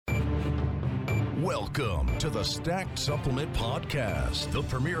Welcome to the Stacked Supplement Podcast, the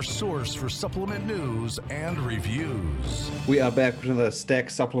premier source for supplement news and reviews. We are back with another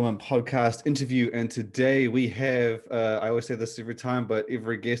Stacked Supplement Podcast interview, and today we have, I always say this every time, but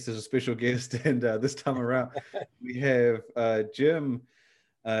every guest is a special guest, and this time around we have Jim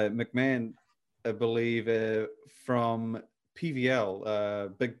McMahon, I believe, from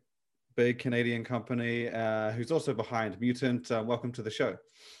PVL, big Canadian company, who's also behind Mutant. Welcome to the show.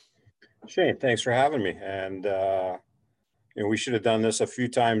 Shane, thanks for having me. And we should have done this a few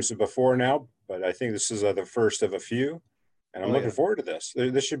times before now, but I think this is the first of a few, and I'm looking forward to this.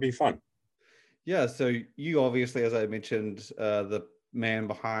 This should be fun. Yeah. So you obviously, as I mentioned, the man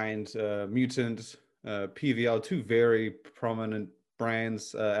behind Mutant, PVL, two very prominent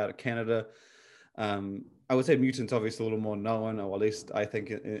brands out of Canada. I would say Mutant's obviously a little more known, or at least I think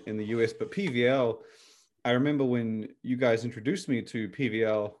in the US, but PVL, I remember when you guys introduced me to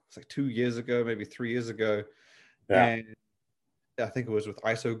PVL, it's like 2 years ago, maybe 3 years ago. Yeah. And I think it was with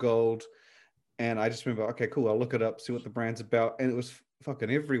ISO Gold. And I just remember, okay, cool, I'll look it up, see what the brand's about. And it was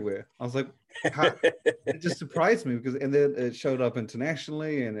fucking everywhere. I was like, it just surprised me because, and then it showed up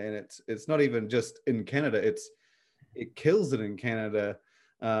internationally, and it's not even just in Canada, it kills it in Canada,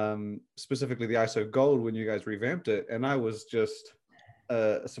 specifically the ISO Gold when you guys revamped it. And I was just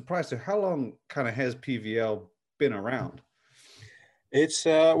surprised. So how long kind of has PVL been around? It's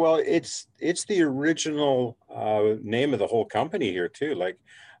it's the original name of the whole company here too. Like,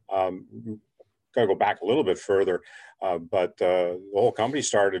 gotta go back a little bit further, but the whole company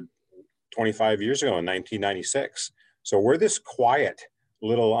started 25 years ago in 1996. So we're this quiet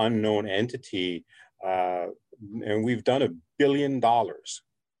little unknown entity, and we've done $1 billion.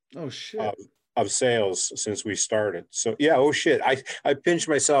 Oh shit. Of sales since we started. So yeah, oh shit. I pinch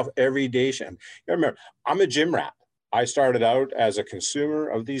myself every day. I remember, I'm a gym rat. I started out as a consumer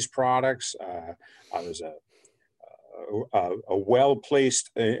of these products. I was a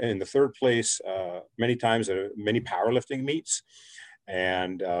well-placed in the third place many times at many powerlifting meets.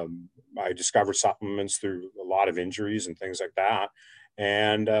 And I discovered supplements through a lot of injuries and things like that.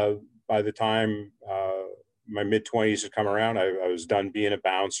 And by the time my mid-20s had come around, I was done being a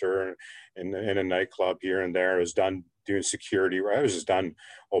bouncer in a nightclub here and there. I was done doing security. I was just done a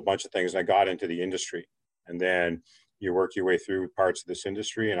whole bunch of things, and I got into the industry. And then you work your way through parts of this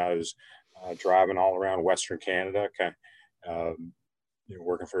industry, and I was driving all around Western Canada,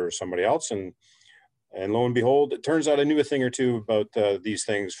 working for somebody else. And lo and behold, it turns out I knew a thing or two about these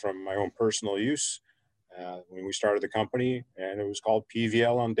things from my own personal use when we started the company, and it was called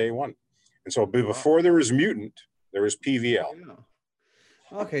PVL on day one. And so before there was Mutant, there was PVL. Yeah.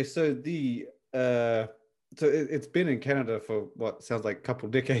 Okay, so it's been in Canada for what sounds like a couple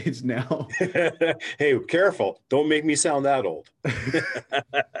of decades now. Hey, careful! Don't make me sound that old.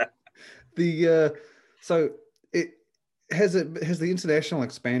 So has the international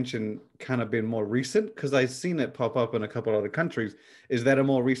expansion kind of been more recent? Because I've seen it pop up in a couple of other countries. Is that a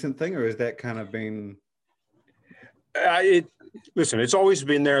more recent thing, or is that kind of been? Listen, it's always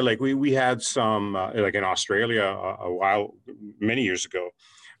been there. Like we had some, like in Australia many years ago,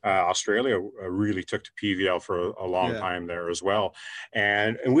 Australia really took to PVL for a long time there as well.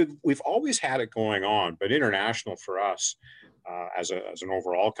 And we've always had it going on, but international for us as an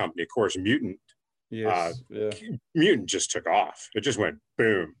overall company, of course, Mutant, Mutant just took off. It just went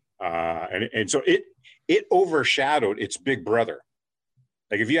boom. And so it overshadowed its big brother.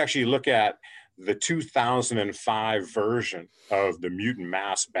 Like if you actually look at the 2005 version of the Mutant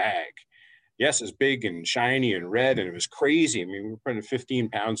Mass bag, yes, it's big and shiny and red, and it was crazy. I mean, we're putting 15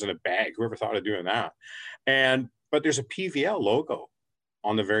 pounds in a bag. Whoever thought of doing that? But there's a PVL logo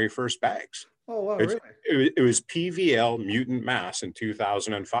on the very first bags. Oh, wow, really? It was PVL Mutant Mass in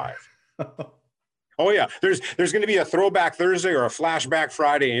 2005. Oh yeah, there's going to be a Throwback Thursday or a Flashback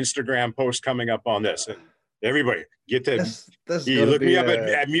Friday Instagram post coming up on this. Everybody, get to you look me up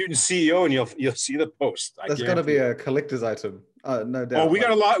at Mutant CEO, and you'll see the post. That's got to be a collector's item, no doubt. Oh, we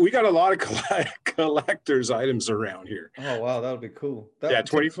got a lot of collector's items around here. Oh wow, that would be cool.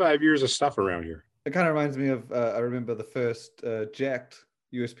 25 years of stuff around here. It kind of reminds me of I remember the first Jacked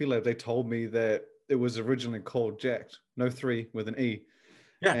USP Lab. They told me that it was originally called Jacked, no 3 with an E.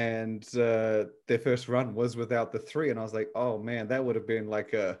 Yeah. And their first run was without the 3, and I was like, oh man, that would have been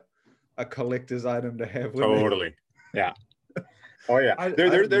like a collector's item to have. Totally. Yeah. Oh yeah.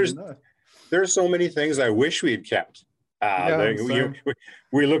 There's so many things I wish we'd kept.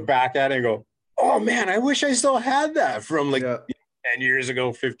 We look back at it and go, oh man, I wish I still had that from 10 years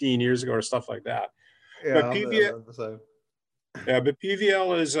ago, 15 years ago, or stuff like that. Yeah, but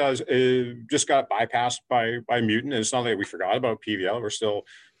PVL is just got bypassed by Mutant. And it's not that we forgot about PVL. We're still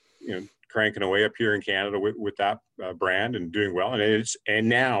cranking away up here in Canada with that brand and doing well. And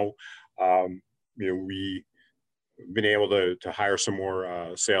now, we've been able to hire some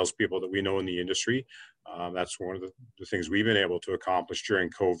more salespeople that we know in the industry. That's one of the things we've been able to accomplish during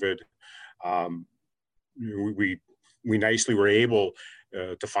COVID. We nicely were able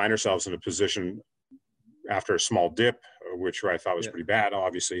to find ourselves in a position after a small dip, which I thought was pretty bad,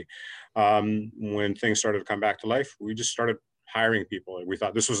 obviously. When things started to come back to life, we just started hiring people. And we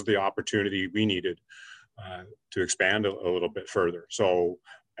thought this was the opportunity we needed to expand a little bit further. So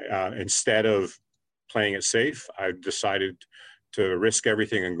instead of playing it safe, I decided to risk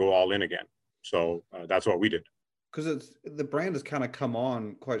everything and go all in again. So that's what we did. Because the brand has kind of come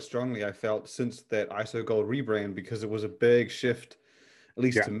on quite strongly, I felt, since that ISO Gold rebrand, because it was a big shift, at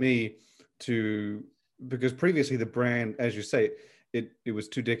least to me, because previously the brand, as you say, it was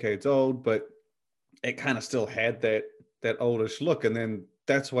 2 decades old, but it kind of still had that oldish look. And then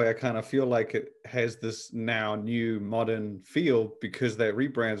that's why I kind of feel like it has this now new modern feel, because that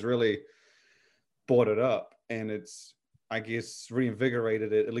rebrand's really brought it up, and it's, I guess,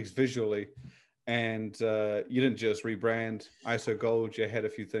 reinvigorated it, at least visually. And you didn't just rebrand ISO Gold, you had a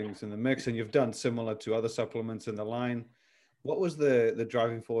few things in the mix, and you've done similar to other supplements in the line. What was the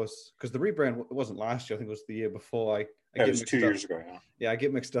driving force? Because the rebrand wasn't last year, I think it was the year before. It was 2 years ago. Yeah, I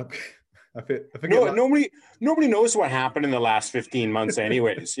get mixed up. I forget. Nobody knows what happened in the last 15 months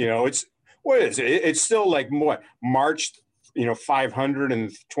anyways. It's still like what, March,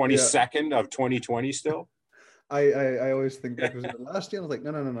 522nd of 2020 still. I always think that was last year. I was like,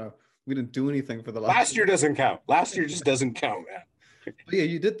 no. We didn't do anything for the last year. Doesn't count. Last year just doesn't count, man. But yeah,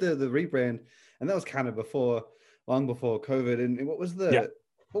 you did the rebrand, and that was kind of long before COVID. And what was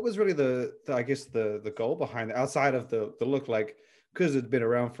really the I guess the goal behind it, outside of the look, like, because it's been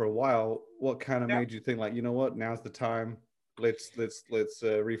around for a while? What kind of made you think, like, you know what, now's the time, let's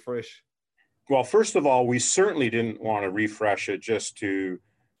refresh? Well, first of all, we certainly didn't want to refresh it just to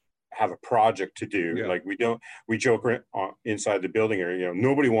have a project to do. Yeah. Like we joke inside the building here,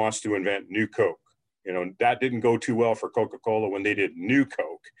 nobody wants to invent new Coke. That didn't go too well for Coca-Cola when they did new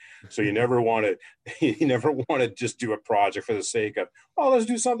Coke. So you never want to just do a project for the sake of, let's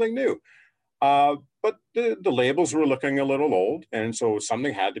do something new. But the labels were looking a little old, and so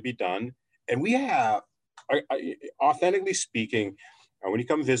something had to be done. And we have, authentically speaking, when you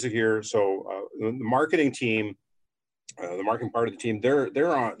come visit here, so the marketing team, the marketing part of the team, they got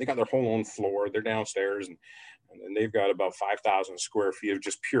their whole own floor. They're downstairs, and they've got about 5,000 square feet of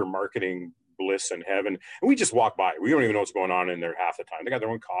just pure marketing bliss and heaven. And we just walk by. We don't even know what's going on in there half the time. They got their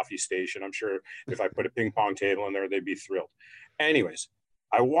own coffee station. I'm sure if I put a ping pong table in there, they'd be thrilled. Anyways,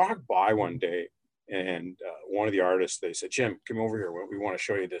 I walked by one day, and one of the artists, they said, "Jim, come over here. We want to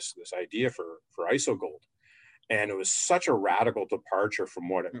show you this idea for ISO Gold." And it was such a radical departure from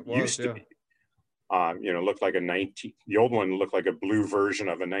what it used to be. Looked like the old one looked like a blue version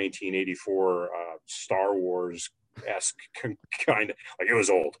of a 1984 Star Wars-esque kind of, like, it was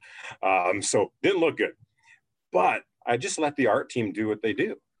old. So didn't look good. But I just let the art team do what they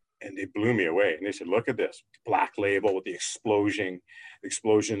do. And they blew me away. And they said, "Look at this black label with the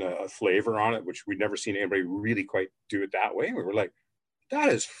explosion of flavor on it," which we'd never seen anybody really quite do it that way. And we were like, that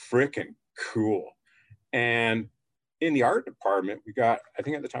is freaking cool. And in the art department, I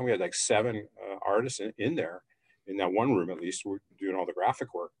think at the time we had like 7 artists in there, in that one room at least, we're doing all the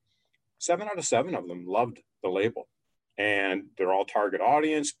graphic work. 7 out of 7 of them loved the label. And they're all target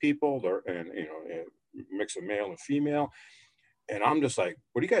audience people. A mix of male and female. And I'm just like,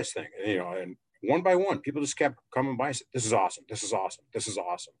 what do you guys think? And one by one, people just kept coming by and said, "This is awesome. This is awesome. This is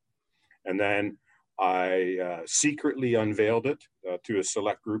awesome." And then I secretly unveiled it to a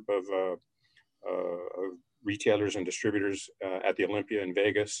select group of retailers and distributors at the Olympia in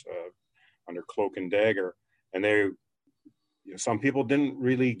Vegas under Cloak and Dagger. And some people didn't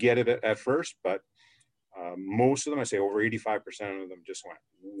really get it at first, but most of them, I say over 85% of them, just went,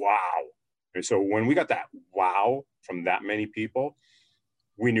 "Wow." And so when we got that wow from that many people,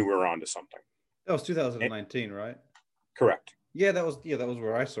 we knew we were onto something. That was 2019, right? Correct. Yeah, that was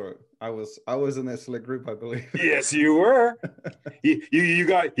where I saw it. I was in that select group, I believe. Yes, you were. you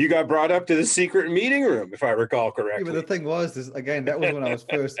got brought up to the secret meeting room, if I recall correctly. Yeah, but the thing was, that was when I was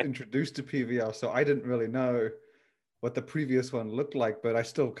first introduced to PVL, so I didn't really know what the previous one looked like, but I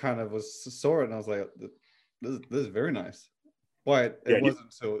still kind of saw it, and I was like, this is very nice. But it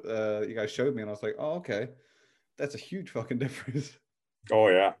wasn't until you guys showed me, and I was like, oh, okay, that's a huge fucking difference. Oh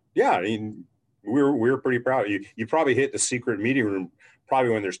yeah, yeah. I mean, we're pretty proud. You probably hit the secret meeting room probably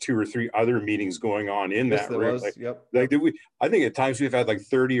when there's 2 or 3 other meetings going on in that room. I think at times we've had like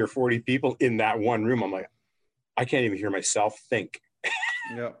 30 or 40 people in that one room. I'm like, I can't even hear myself think.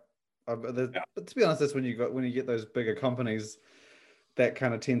 Yeah. But to be honest, that's when you get those bigger companies, that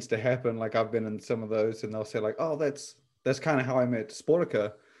kind of tends to happen. Like I've been in some of those, and they'll say like, "Oh, that's kind of how I met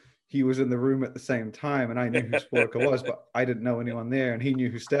Sportica. He was in the room at the same time, and I knew who Sportica was, but I didn't know anyone there, and he knew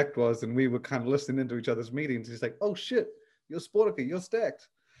who Stacked was, and we were kind of listening into each other's meetings. He's like, "Oh shit, you're Sportica, you're Stacked."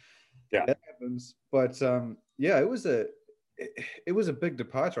 Yeah, that happens. But yeah, it was a big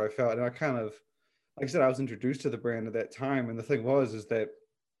departure, I felt, and I kind of, like I said, I was introduced to the brand at that time, and the thing is that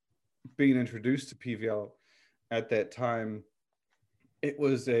being introduced to PVL at that time, it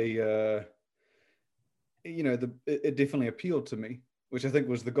was it definitely appealed to me, which I think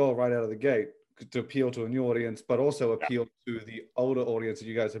was the goal right out of the gate, to appeal to a new audience, but also appeal to the older audience that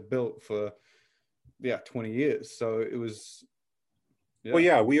you guys have built for 20 years. So it was. Yeah. Well,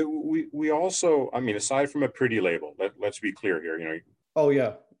 yeah, we also, I mean, aside from a pretty label, let's be clear here, you know. Oh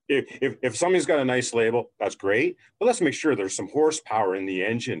yeah. If somebody's got a nice label, that's great, but let's make sure there's some horsepower in the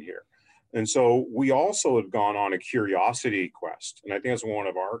engine here. And so we also have gone on a curiosity quest, and I think that's one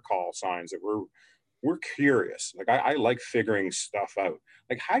of our call signs, that we're curious. Like I like figuring stuff out.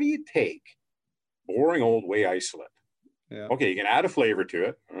 Like, how do you take boring old whey isolate? Yeah. Okay, you can add a flavor to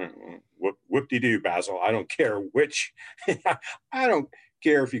it. Whoop-de-doo, Basil. I don't care which. I don't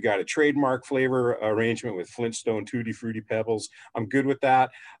care if you got a trademark flavor arrangement with Flintstone Tutti Fruity Pebbles. I'm good with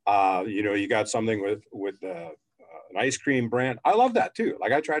that. You got something with an ice cream brand. I love that too.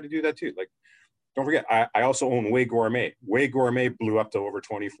 Like I tried to do that too. Like, don't forget, I also own Whey Gourmet. Whey Gourmet blew up to over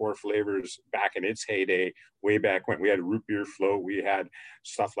 24 flavors back in its heyday, way back when. We had root beer float. We had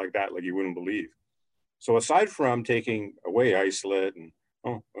stuff like that, like you wouldn't believe. So aside from taking away isolate and,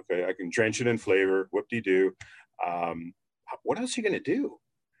 oh, okay, I can drench it in flavor, whoop-de-doo, what else are you going to do?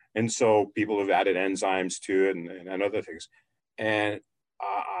 And so people have added enzymes to it and other things. And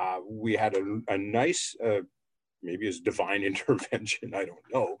we had a nice, maybe it's divine intervention, I don't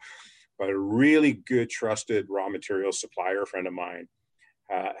know, but a really good trusted raw material supplier friend of mine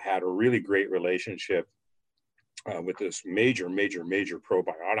had a really great relationship with this major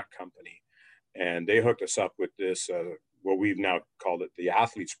probiotic company. And they hooked us up with this, what we've now called it the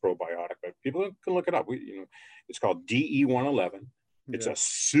Athlete's Probiotic, but people can look it up. It's called DE111. It's a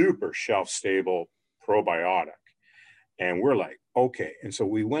super shelf-stable probiotic. And we're like, okay. And so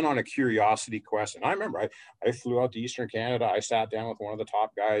we went on a curiosity quest. And I remember I flew out to Eastern Canada. I sat down with one of the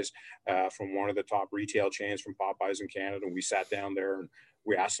top guys from one of the top retail chains from Popeyes in Canada. And we sat down there and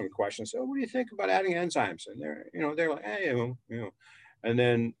we asked them questions. So what do you think about adding enzymes? And they're like, hey, and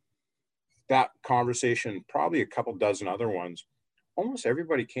then that conversation, probably a couple dozen other ones, almost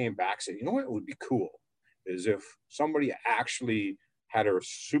everybody came back and said, you know what would be cool is if somebody actually had a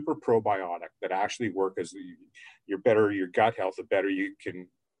super probiotic that actually worked as your gut health, the better you can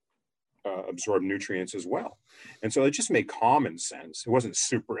absorb nutrients as well. And so it just made common sense. It wasn't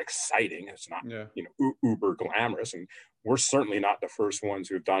super exciting. It's not, uber glamorous. And we're certainly not the first ones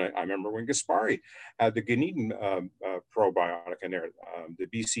who've done it. I remember when Gaspari had the Ganeden probiotic in there, the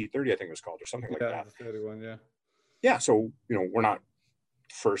BC30, I think it was called, or something like that. The 31, yeah. Yeah, so, we're not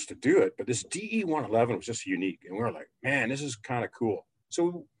first to do it, but this DE111 was just unique. And we were like, man, this is kind of cool.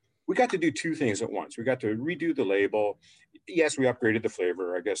 So we got to do two things at once. We got to redo the label. Yes, we upgraded the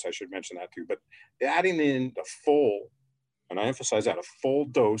flavor. I guess I should mention that too. But adding in the full, and I emphasize that, a full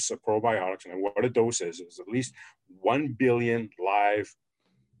dose of probiotics, and what a dose is at least 1 billion live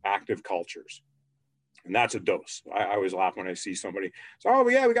active cultures. And that's a dose. I always laugh when I see somebody say, oh,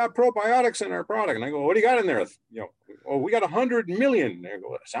 yeah, we got probiotics in our product. And I go, what do you got in there? Oh, we got 100 million. And they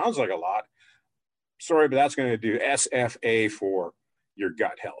go, it sounds like a lot. Sorry, but that's going to do SFA for your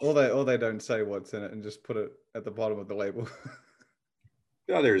gut health. Or they don't say what's in it and just put it at the bottom of the label.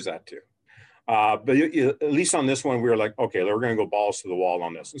 Yeah, there's that too. But at least on this one, we were like, okay, we're going to go balls to the wall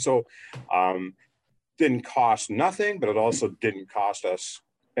on this. And so didn't cost nothing, but it also didn't cost us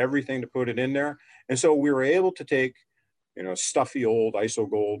everything to put it in there. And so we were able to take, stuffy old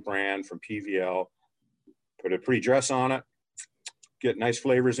IsoGold brand from PVL, put a pretty dress on it, get nice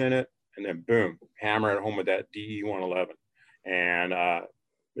flavors in it, and then boom, hammer it home with that DE111. And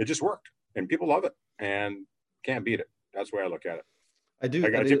it just worked, and people love it, and can't beat it. That's the way I look at it. I do.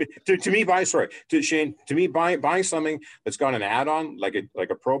 To me, buying something that's got an add-on like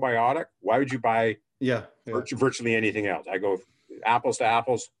a probiotic. Why would you buy virtually anything else? I go apples to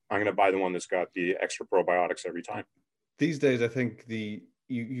apples. I'm going to buy the one that's got the extra probiotics every time. These days, I think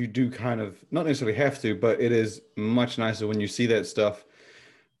you do kind of not necessarily have to, but it is much nicer when you see that stuff.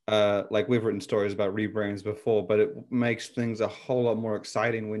 Like we've written stories about rebrands before, but it makes things a whole lot more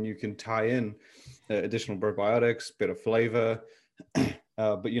exciting when you can tie in additional probiotics, bit of flavor,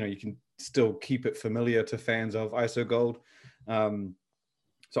 but you can still keep it familiar to fans of IsoGold.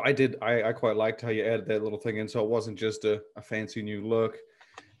 So I quite liked how you added that little thing in. So it wasn't just a fancy new look.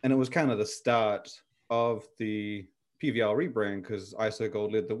 And it was kind of the start of the PVL rebrand because ISO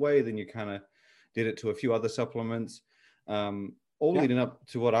Gold led the way. Then you kind of did it to a few other supplements, all leading up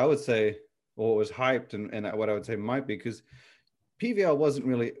to what I would say, or was hyped and what I would say might be, because PVL wasn't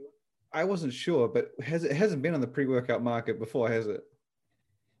really, I wasn't sure, but it hasn't been on the pre-workout market before, has it?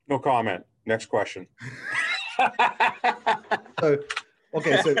 No comment. Next question. So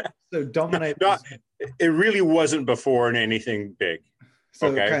Dominate. It really wasn't before in anything big. So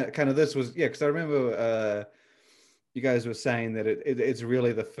okay. kind of this was, because I remember you guys were saying that it's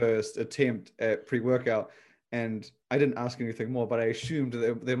really the first attempt at pre-workout, and I didn't ask anything more, but I assumed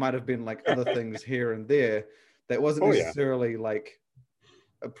that there might have been like other things here and there that wasn't necessarily like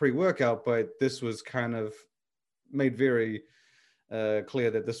a pre-workout, but this was kind of made very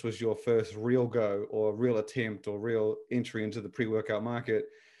clear that this was your first real go or real attempt or real entry into the pre-workout market,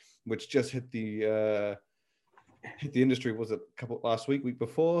 which just hit the industry. Was it last week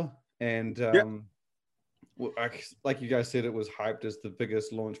before? And like you guys said, it was hyped as the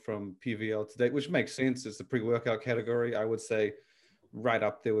biggest launch from PVL to date, which makes sense. It's the pre-workout category, I would say, right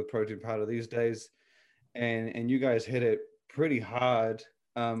up there with protein powder these days. And you guys hit it pretty hard.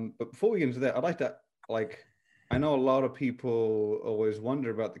 But before we get into that, I'd like to, I know a lot of people always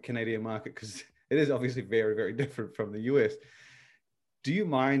wonder about the Canadian market because it is obviously very, very different from the US. Do you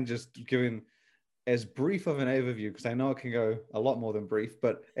mind just giving as brief of an overview, because I know it can go a lot more than brief,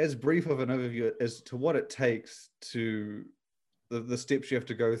 but as brief of an overview as to what it takes to the steps you have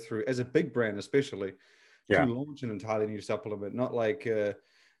to go through as a big brand, especially to launch an entirely new supplement, not like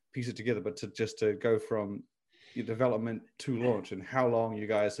piece it together, but to go from your development to launch, and how long you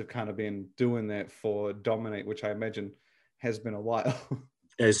guys have kind of been doing that for Dominate, which I imagine has been a while.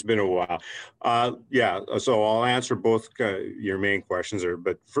 It's been a while. So I'll answer both your main questions there,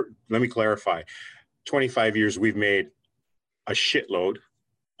 but let me clarify. 25 years, we've made a shitload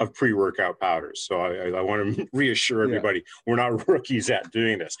of pre-workout powders. So I want to reassure everybody, we're not rookies at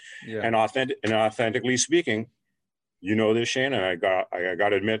doing this. Yeah. And authentically speaking, you know this, Shane, and I got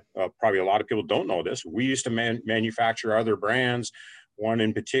to admit, probably a lot of people don't know this. We used to manufacture other brands. One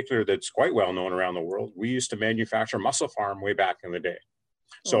in particular that's quite well known around the world. We used to manufacture MusclePharm way back in the day.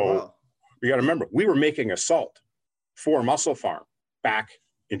 So we got to remember, we were making a salt for MusclePharm back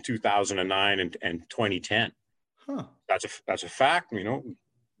in 2009 and 2010. Huh. That's a fact, you know.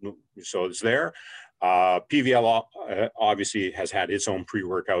 So it's there. PVL obviously has had its own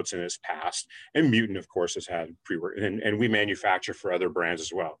pre-workouts in its past, and Mutant, of course, has had pre-work, and we manufacture for other brands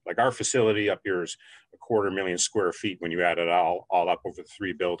as well. Like our facility up here is 250,000 square feet when you add it all up over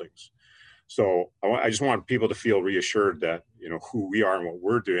 3 buildings. So I just want people to feel reassured that, you know, who we are and what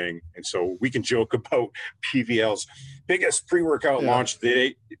we're doing. And so we can joke about PVL's biggest pre-workout launch to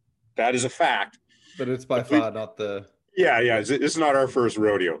date. That is a fact. But it's by far not the... Yeah. It's not our first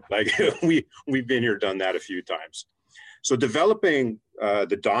rodeo. Like we've been here, done that a few times. So developing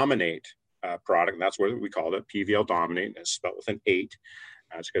the Dominate product, and that's what we called it, PVL Dominate, and it's spelled with an 8.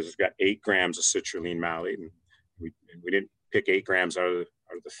 That's because it's got 8 grams of citrulline malate. And we didn't pick 8 grams out of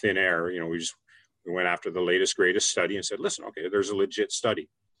the thin air. You know, we went after the latest, greatest study and said, listen, okay, there's a legit study,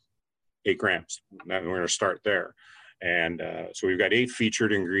 8 grams. We're going to start there. And so we've got 8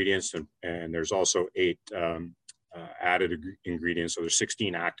 featured ingredients, and there's also 8 added ingredients. So there's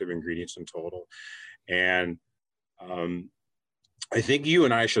 16 active ingredients in total. And I think you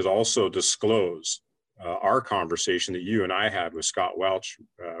and I should also disclose our conversation that you and I had with Scott Welch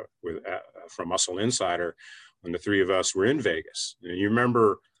from Muscle Insider when the 3 of us were in Vegas. And you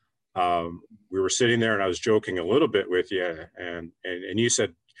remember we were sitting there and I was joking a little bit with you, and you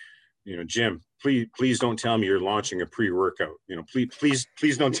said, you know, Jim, please don't tell me you're launching a pre-workout. You know,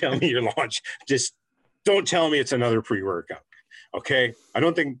 please don't tell me you're launching. Just don't tell me it's another pre-workout. Okay. I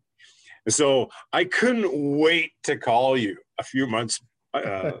don't think so. I couldn't wait to call you a few months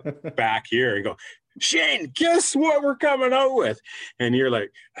back here and go, Shane, guess what we're coming out with? And you're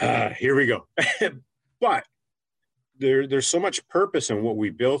like, here we go. But there's so much purpose in what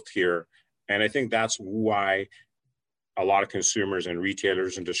we built here. And I think that's why a lot of consumers and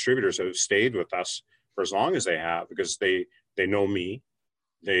retailers and distributors have stayed with us for as long as they have, because they know me.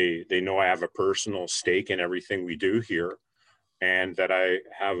 They know I have a personal stake in everything we do here, and that I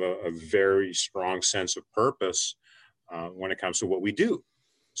have a very strong sense of purpose when it comes to what we do.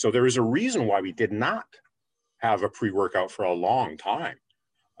 So there is a reason why we did not have a pre-workout for a long time.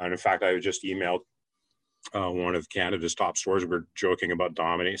 And in fact, I just emailed one of Canada's top stores. We're joking about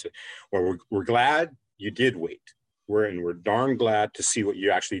Dominate. Said, well, we're glad you did wait. We're darn glad to see what you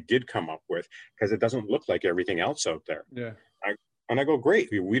actually did come up with, because it doesn't look like everything else out there. Yeah. And I go, great.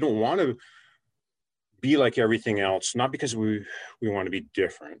 We don't want to be like everything else, not because we want to be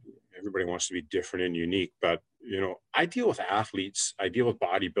different. Everybody wants to be different and unique, but you know, I deal with athletes, I deal with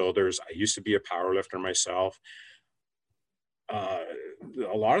bodybuilders. I used to be a power lifter myself.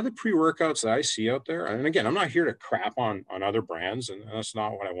 A lot of the pre-workouts that I see out there, and again, I'm not here to crap on other brands, and that's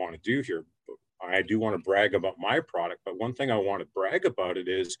not what I want to do here. I do want to brag about my product, but one thing I want to brag about it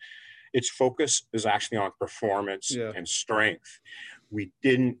is its focus is actually on performance and strength. We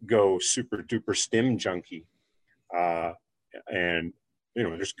didn't go super duper stim junkie. And, you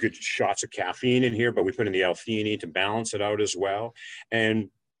know, there's good shots of caffeine in here, but we put in the L-theanine to balance it out as well. And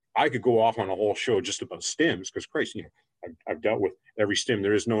I could go off on a whole show just about stims because, Christ, you know, I've dealt with every stim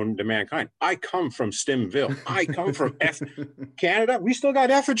there is known to mankind. I come from Stimville. I come from Canada. We still got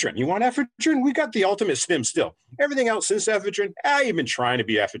ephedrine. You want ephedrine? We got the ultimate stim still. Everything else since ephedrine, you've been trying to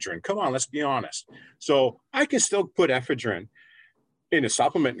be ephedrine. Come on, let's be honest. So I can still put ephedrine in a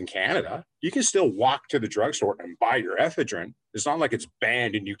supplement in Canada. You can still walk to the drugstore and buy your ephedrine. It's not like it's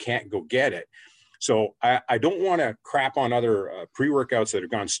banned and you can't go get it. So I don't want to crap on other pre-workouts that have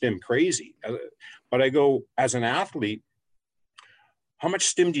gone stim crazy. But I go, as an athlete, how much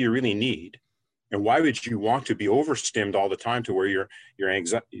stim do you really need? And why would you want to be overstimmed all the time to where you're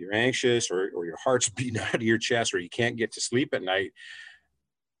anxious or your heart's beating out of your chest or you can't get to sleep at night?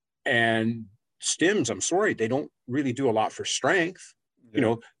 And stims, I'm sorry, they don't really do a lot for strength. Yeah. You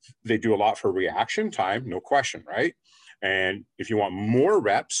know, they do a lot for reaction time, no question, right? And if you want more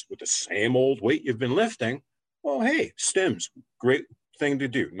reps with the same old weight you've been lifting, well, hey, stims, great thing to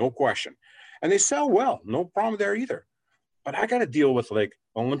do, no question. And they sell well, no problem there either. But I got to deal with like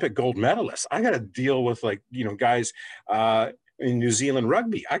Olympic gold medalists. I got to deal with like, you know, guys in New Zealand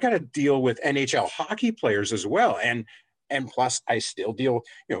rugby. I got to deal with NHL hockey players as well. And plus I still deal,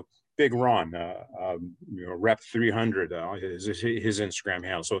 you know, Big Ron, you know, Rep 300, his Instagram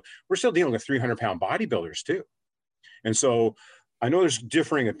handle. So we're still dealing with 300-pound bodybuilders too. And so I know there's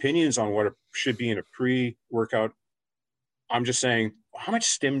differing opinions on what it should be in a pre-workout. I'm just saying, how much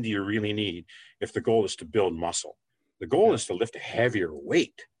stim do you really need if the goal is to build muscle? The goal is to lift a heavier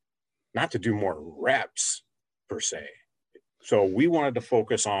weight, not to do more reps per se. So we wanted to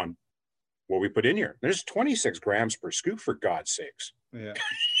focus on what we put in here. There's 26 grams per scoop, for God's sakes. Yeah.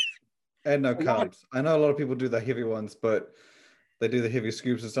 And no carbs. I know a lot of people do the heavy ones, but they do the heavy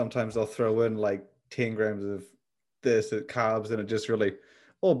scoops and sometimes they'll throw in like 10 grams of this carbs and it just really,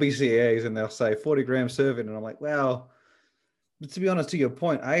 or BCAAs, and they'll say 40 grams serving. And I'm like, wow. But to be honest, to your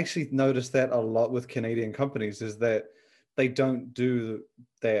point, I actually noticed that a lot with Canadian companies is that they don't do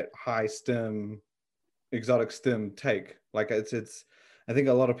that high stim, exotic stim take. Like it's, I think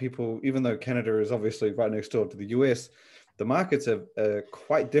a lot of people, even though Canada is obviously right next door to the US, the markets are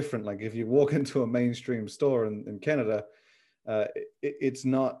quite different. Like if you walk into a mainstream store in Canada, it's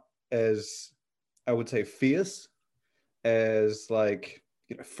not as, I would say, fierce as like,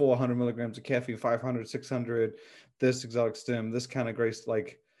 you know, 400 milligrams of caffeine, 500, 600, this exotic stim, this kind of grace.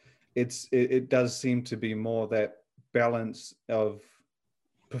 Like it does seem to be more that balance of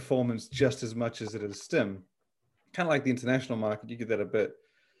performance just as much as it is stim. Kind of like the international market, you get that a bit.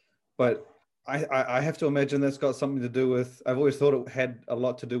 But I have to imagine that's got something to do with, I've always thought it had a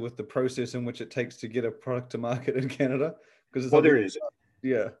lot to do with the process in which it takes to get a product to market in Canada. Well, there is.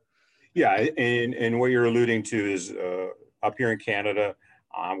 Yeah. Yeah. And what you're alluding to is up here in Canada,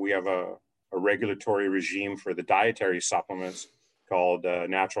 we have a regulatory regime for the dietary supplements called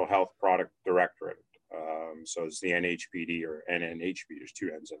Natural Health Product Directorate. So it's the NHPD or NNHP, there's two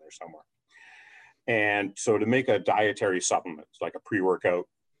N's in there somewhere. And so to make a dietary supplement, like a pre-workout,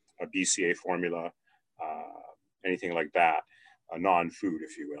 a BCA formula, anything like that, a non-food,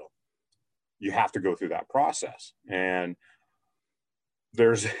 if you will, you have to go through that process. And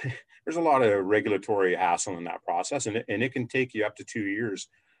there's a lot of regulatory hassle in that process, and it can take you up to 2 years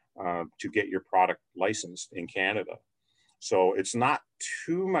to get your product licensed in Canada. So it's not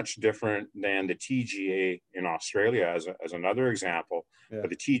too much different than the TGA in Australia as another example, but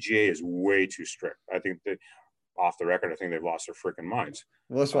the TGA is way too strict. I think that off the record, I think they've lost their freaking minds.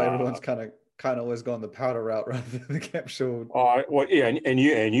 Well, that's why everyone's kind of always gone the powder route rather than the capsule. Well, yeah, and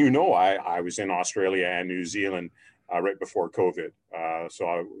you know, I was in Australia and New Zealand right before COVID. So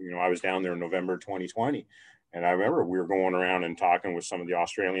I was down there in November 2020. And I remember we were going around and talking with some of the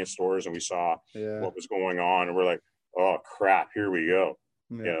Australian stores, and we saw what was going on, and we're like, oh crap, here we go.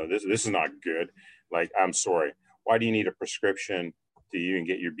 Yeah. You know, this is not good. Like, I'm sorry, why do you need a prescription to even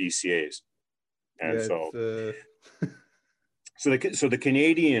get your BCAAs? And so the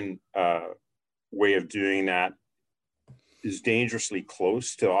Canadian way of doing that is dangerously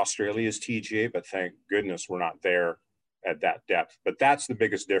close to Australia's TGA, but thank goodness we're not there at that depth. But that's the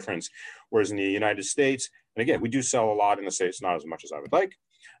biggest difference. Whereas in the United States, and again, we do sell a lot in the States, not as much as I would like.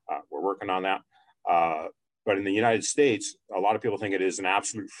 We're working on that. But in the United States, a lot of people think it is an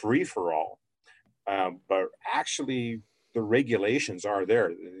absolute free-for-all. But actually, the regulations are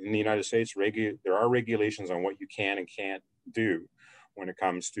there. In the United States, there are regulations on what you can and can't do when it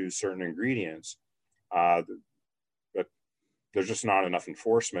comes to certain ingredients. But there's just not enough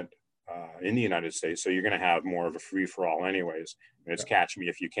enforcement in the United States. So you're going to have more of a free-for-all anyways. And it's catch me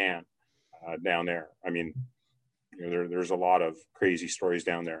if you can down there. I mean, you know, there's a lot of crazy stories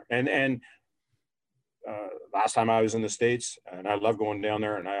down there. And last time I was in the States, and I love going down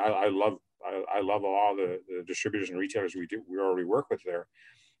there, and I love all the distributors and retailers we already work with there.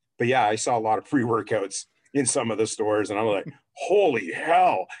 But yeah, I saw a lot of pre-workouts in some of the stores, and I'm like, holy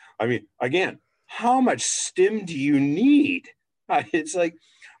hell. I mean, again, how much stim do you need? It's like,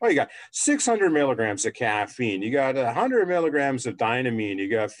 oh, you got 600 milligrams of caffeine, you got 100 milligrams of dynamine, you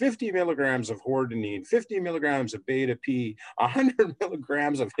got 50 milligrams of hordenine, 50 milligrams of beta P, 100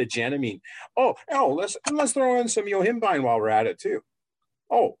 milligrams of hegelamine. Let's throw in some yohimbine while we're at it too.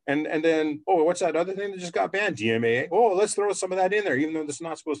 Oh, and then, what's that other thing that just got banned? DMAA. Oh, let's throw some of that in there, even though it's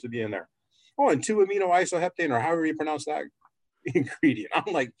not supposed to be in there. Oh, and 2-amino-isoheptane, or however you pronounce that ingredient.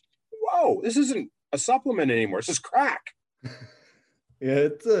 I'm like, whoa, this isn't a supplement anymore. This is crack. Yeah,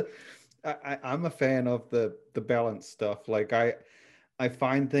 I'm a fan of the balance stuff. Like I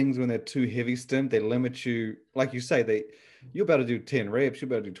find things when they're too heavy stim, they limit you. Like you say, you're about to do 10 reps, you're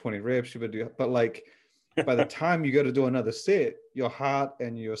about to do 20 reps, but like by the time you go to do another set, your heart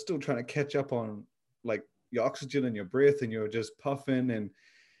and you're still trying to catch up on like your oxygen and your breath, and you're just puffing, and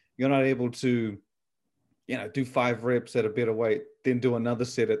you're not able to, do 5 reps at a better weight, then do another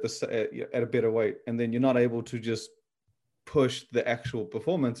set at a better weight, and then you're not able to just push the actual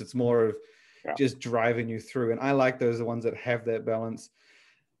performance. It's more of just driving you through. And I like those, the ones that have that balance.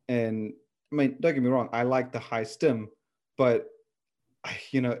 And I mean, don't get me wrong, I like the high stim, but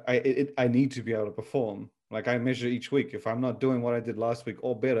I need to be able to perform. Like I measure each week. If I'm not doing what I did last week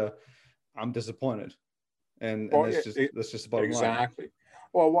or better, I'm disappointed. And that's just the bottom line. Exactly.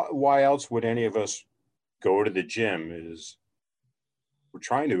 Well, why else would any of us go to the gym? Is we're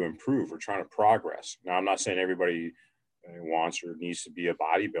trying to improve, we're trying to progress. Now, I'm not saying everybody wants or needs to be a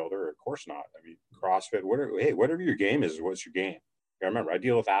bodybuilder. Of course not. I mean, CrossFit, whatever your game is, what's your game? I remember, I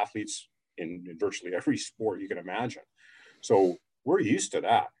deal with athletes in virtually every sport you can imagine. So we're used to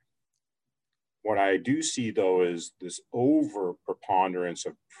that. What I do see, though, is this over preponderance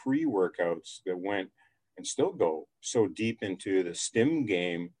of pre-workouts that went and still go so deep into the stim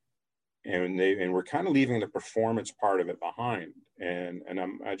game, and we're kind of leaving the performance part of it behind. And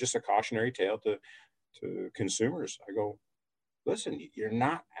I'm just a cautionary tale to consumers. I go, listen, you're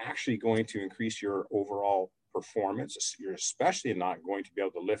not actually going to increase your overall performance. You're especially not going to be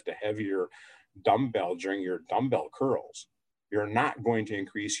able to lift a heavier dumbbell during your dumbbell curls. You're not going to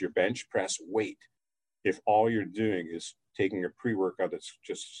increase your bench press weight if all you're doing is taking a pre-workout that's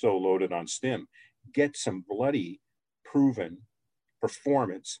just so loaded on stim. Get some bloody proven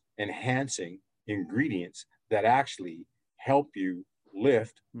performance enhancing ingredients that actually help you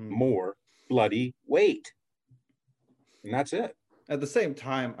lift more bloody weight. And that's it. At the same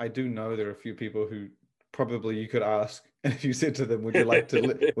time, I do know there are a few people who probably you could ask, and if you said to them, would you like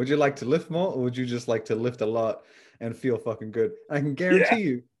to lift more, or would you just like to lift a lot and feel fucking good? I can guarantee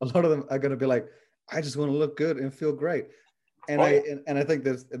you a lot of them are going to be like, I just want to look good and feel great. And I think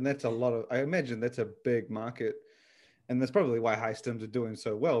that's a lot of, I imagine that's a big market. And that's probably why high stims are doing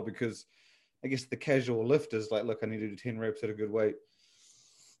so well, because I guess the casual lift is like, look, I need to do 10 reps at a good weight,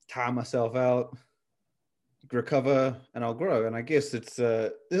 tire myself out, recover, and I'll grow. And I guess there's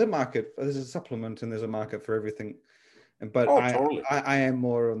a market, there's a supplement, and there's a market for everything. But totally. I am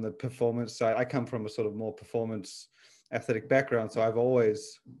more on the performance side. I come from a sort of more performance athletic background. So I've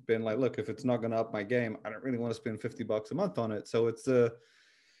always been like, look, if it's not going to up my game, I don't really want to spend $50 a month on it. So it's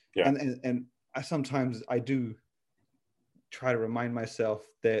and I do try to remind myself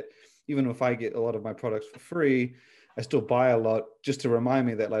that even if I get a lot of my products for free, I still buy a lot, just to remind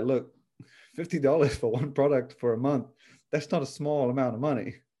me that, like, look, $50 for one product for a month, that's not a small amount of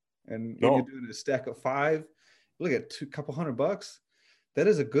money. And when you're doing a stack of 5, look at couple $100, that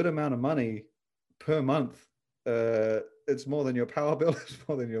is a good amount of money per month. It's more than your power bill, it's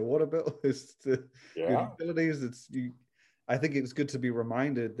more than your water bill, it's your utilities. I think it's good to be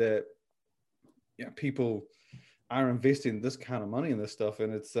reminded that people are investing this kind of money in this stuff,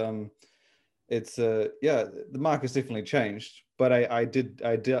 and the market's definitely changed. But I did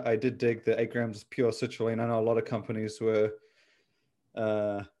dig the 8 grams pure citrulline. I know a lot of companies were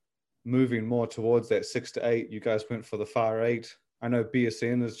moving more towards that 6 to 8. You guys went for the far 8. I know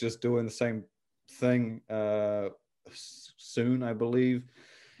BSN is just doing the same thing soon, I believe.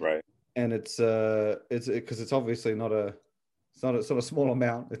 Right. And it's because it's obviously not a sort of small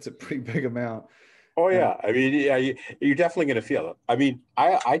amount. It's a pretty big amount. Oh yeah, I mean, yeah, you're definitely going to feel it. I mean,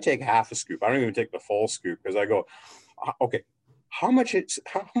 I take half a scoop. I don't even take the full scoop because I go, okay, how much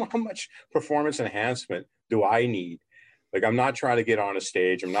performance enhancement do I need? Like, I'm not trying to get on a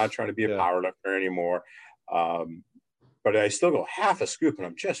stage. I'm not trying to be a power lifter anymore. But I still go half a scoop, and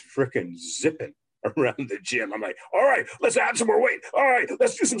I'm just freaking zipping around the gym. I'm like, all right, let's add some more weight. All right,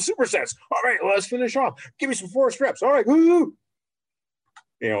 let's do some supersets. All right, let's finish off. Give me some forced reps. All right, woo!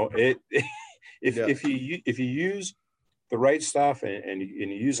 You know, if you use the right stuff and you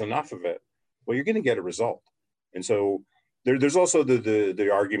use enough of it, well, you're going to get a result. And so there's also the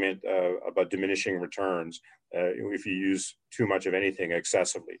argument about diminishing returns if you use too much of anything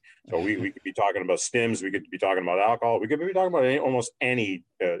excessively. So we could be talking about stims, we could be talking about alcohol, we could be talking about almost any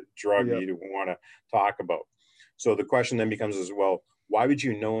drug you want to talk about. So the question then becomes as well, why would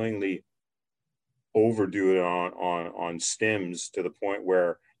you knowingly overdo it on stims to the point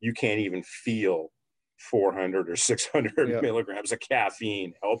where you can't even feel 400 or 600 milligrams of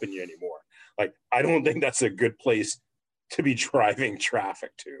caffeine helping you anymore? Like, I don't think that's a good place to be driving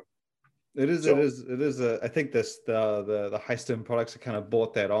traffic to. It is. I think the high stim products have kind of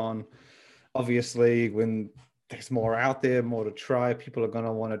bought that on. Obviously, when there's more out there, more to try, people are going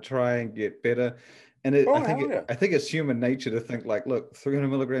to want to try and get better. And I think it's human nature to think like, look, 300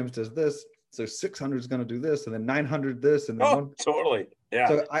 milligrams does this, so 600 is going to do this, and then 900 this, and then totally, yeah.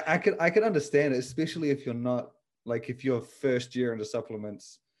 So I can understand it, especially if you're not like if you're first year into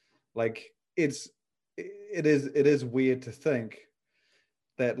supplements, like it is weird to think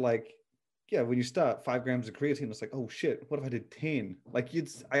that like, yeah, when you start 5 grams of creatine, it's like, oh shit, what if I did 10? Like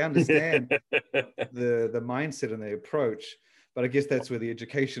I understand the mindset and the approach, but I guess that's where the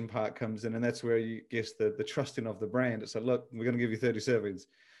education part comes in. And that's where you guess the trusting of the brand. It's like, look, we're going to give you 30 servings.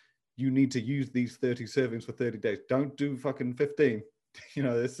 You need to use these 30 servings for 30 days. Don't do fucking 15. You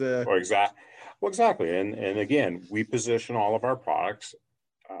know, it's exactly. And again, we position all of our products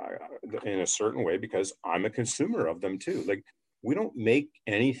in a certain way because I'm a consumer of them too. Like, we don't make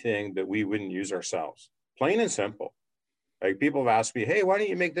anything that we wouldn't use ourselves, plain and simple. Like, people have asked me, hey, why don't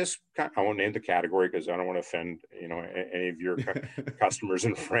you make this? I won't name the category because I don't want to offend, you know, any of your customers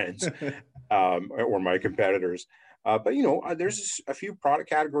and friends or my competitors. But, you know, there's a few product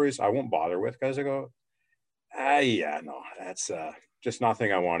categories I won't bother with because I go, no, that's just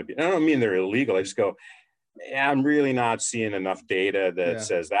nothing I want to be. I don't mean they're illegal. I just go, I'm really not seeing enough data that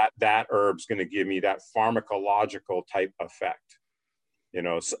says that herb's going to give me that pharmacological type effect. You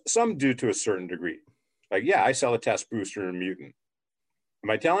know, some do to a certain degree. Like, yeah, I sell a test booster in Mutant. Am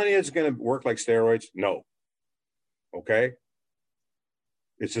I telling you it's going to work like steroids? No. Okay.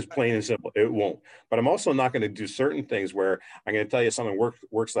 It's just plain and simple. It won't. But I'm also not going to do certain things where I'm going to tell you something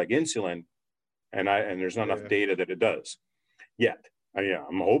works like insulin, and there's not enough data that it does yet.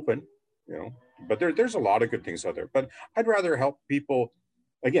 I'm hoping, you know. But there's a lot of good things out there. But I'd rather help people,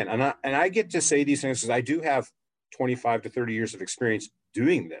 again, and I get to say these things because I do have 25 to 30 years of experience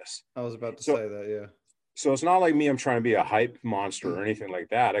doing this. I was about to say that, yeah. So it's not like me, I'm trying to be a hype monster or anything like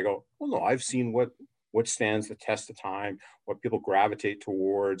that. I go, well, no, I've seen what stands the test of time, what people gravitate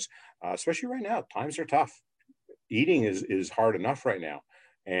towards, especially right now. Times are tough. Eating is hard enough right now.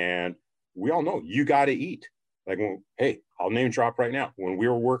 And we all know you got to eat. Like, hey, I'll name drop right now. When we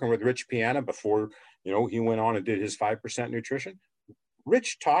were working with Rich Piana before, you know, he went on and did his 5% nutrition,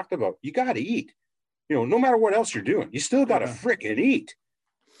 Rich talked about, you got to eat. You know, no matter what else you're doing, you still got to fricking eat.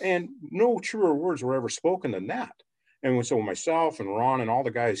 And no truer words were ever spoken than that. And so myself and Ron and all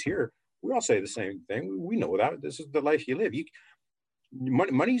the guys here, we all say the same thing. We know that this is the life you live.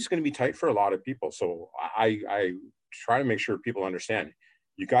 Money is going to be tight for a lot of people. So I try to make sure people understand.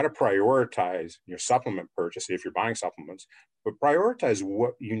 You got to prioritize your supplement purchase if you're buying supplements, but prioritize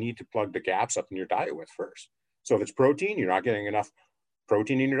what you need to plug the gaps up in your diet with first. So if it's protein, you're not getting enough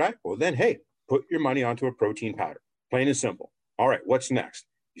protein in your diet, well then, hey, put your money onto a protein powder. Plain and simple. All right, what's next?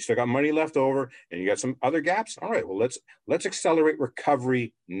 You still got money left over and you got some other gaps. All right, well, let's accelerate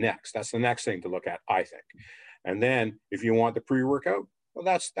recovery next. That's the next thing to look at, I think. And then if you want the pre-workout, well,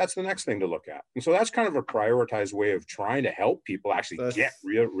 that's the next thing to look at. And so that's kind of a prioritized way of trying to help people actually get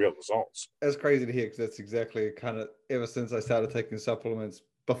real results. That's crazy to hear because that's exactly kind of ever since I started taking supplements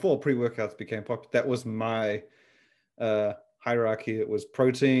before pre-workouts became popular. That was my hierarchy. It was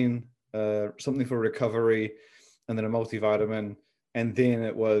protein, something for recovery, and then a multivitamin. And then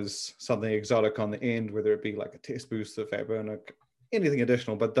it was something exotic on the end, whether it be like a test booster, fat burner, anything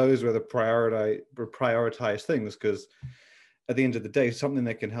additional, but those were the prioritized things, because at the end of the day, something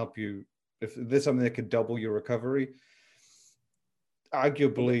that can help you, if there's something that could double your recovery,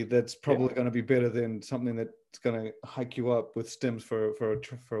 arguably that's probably going to be better than something that's going to hike you up with stims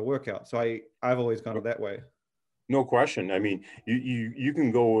for a workout. So I've always gone that way. No question. I mean, you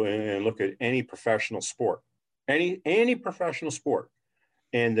can go and look at any professional sport, any professional sport,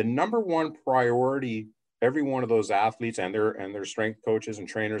 and the number one priority every one of those athletes and their strength coaches and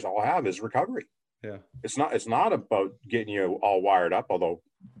trainers all have is recovery. Yeah, it's not about getting you all wired up, although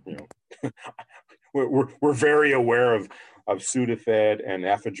we're very aware of Sudafed and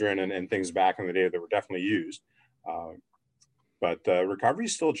ephedrine and things back in the day that were definitely used, but recovery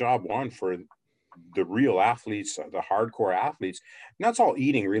is still job one for the real athletes, the hardcore athletes, and that's all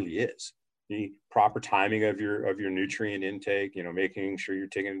eating really is. The proper timing of your nutrient intake, making sure you're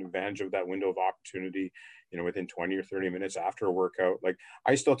taking advantage of that window of opportunity, within 20 or 30 minutes after a workout. Like,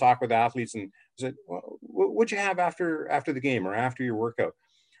 I still talk with athletes and said, well, what'd you have after the game or after your workout?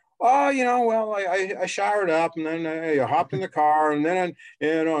 Oh, well, I showered up and then I hopped in the car and then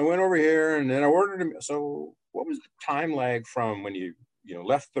I went over here and then I ordered them. So what was the time lag from when you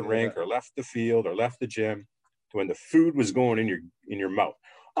left the rink or left the field or left the gym to when the food was going in your mouth?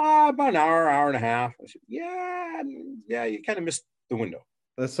 About an hour and a half. I said, yeah, you kind of missed the window.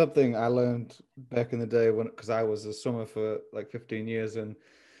 That's something I learned back in the day because I was a swimmer for like 15 years. And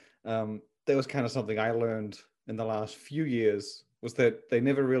that was kind of something I learned in the last few years, was that they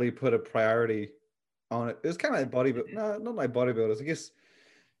never really put a priority on it. It was kind of like bodybuilding. No, not like bodybuilders. I guess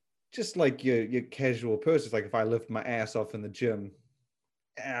just like your casual person. Like if I lift my ass off in the gym,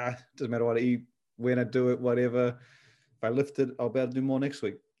 doesn't matter what I eat, when I do it, whatever. If I lift it, I'll be able to do more next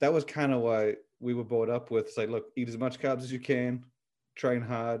week. That was kind of why we were brought up with, say, look, eat as much carbs as you can, train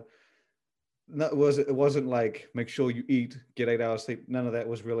hard. No, it wasn't like make sure you eat, get 8 hours sleep. None of that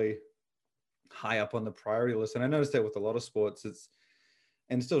was really high up on the priority list. And I noticed that with a lot of sports,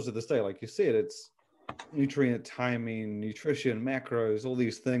 and still to this day, like you said, it's nutrient timing, nutrition, macros, all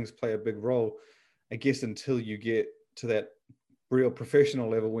these things play a big role, I guess, until you get to that real professional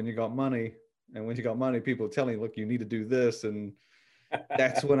level when you got money. And when you got money, people are telling you, look, you need to do this. And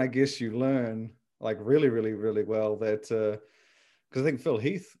that's when I guess you learn like really, really, really well that, because I think Phil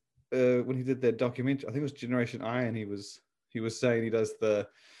Heath, when he did that documentary, I think it was Generation Iron, he was saying he does the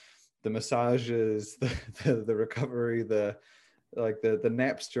massages, the recovery, the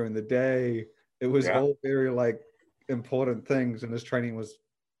naps during the day. It was all very like important things, and his training was,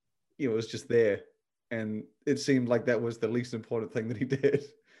 it was just there. And it seemed like that was the least important thing that he did,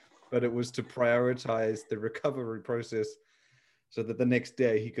 but it was to prioritize the recovery process so that the next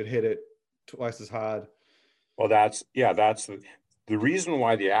day he could hit it twice as hard. Well, that's the reason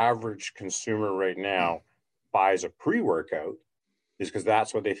why the average consumer right now buys a pre-workout is because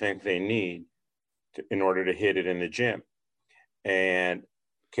that's what they think they need in order to hit it in the gym. And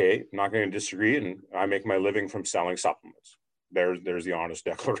okay, I'm not going to disagree, and I make my living from selling supplements. There's the honest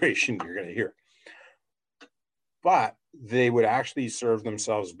declaration you're going to hear. But they would actually serve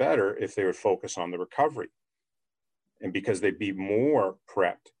themselves better if they would focus on the recovery. And because they'd be more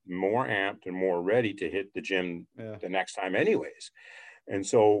prepped, more amped, and more ready to hit the gym the next time anyways. And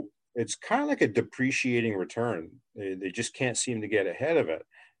so it's kind of like a depreciating return. They just can't seem to get ahead of it.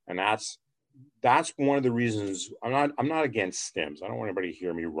 And that's one of the reasons I'm not against stims. I don't want anybody to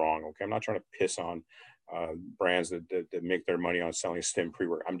hear me wrong. Okay. I'm not trying to piss on brands that make their money on selling stim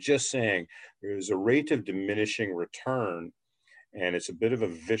pre-work. I'm just saying there's a rate of diminishing return, and it's a bit of a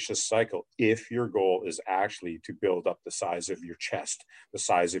vicious cycle if your goal is actually to build up the size of your chest, the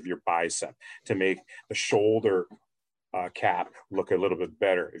size of your bicep, to make the shoulder cap look a little bit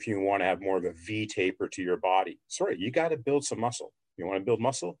better. If you want to have more of a V taper to your body, sorry, you got to build some muscle. You want to build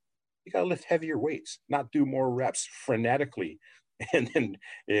muscle? You got to lift heavier weights, not do more reps frenetically and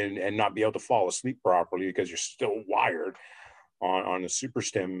not be able to fall asleep properly because you're still wired on a super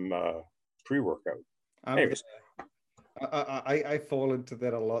stim pre-workout. Anyways. I fall into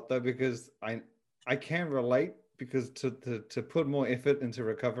that a lot though, because I can relate, because to put more effort into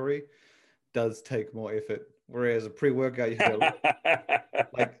recovery does take more effort. Whereas a pre-workout, you can go,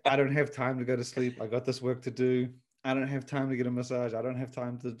 like, I don't have time to go to sleep. I got this work to do. I don't have time to get a massage. I don't have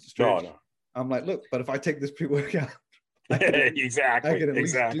time to stretch. No. I'm like, look, but if I take this pre-workout, I can at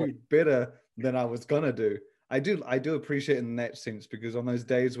least do better than I was gonna do. I do appreciate in that sense, because on those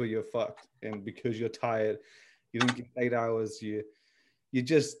days where you're fucked and because you're tired, you don't get 8 hours, you're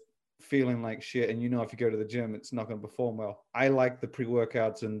just feeling like shit, and if you go to the gym, it's not going to perform well. I like the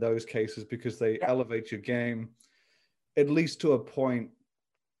pre-workouts in those cases because they elevate your game, at least to a point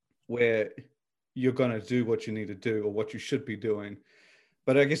where you're going to do what you need to do or what you should be doing.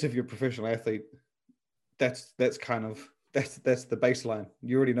 But I guess if you're a professional athlete, that's kind of that's the baseline.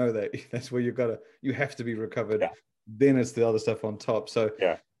 You already know that. That's where you have to be recovered. Yeah. Then it's the other stuff on top. So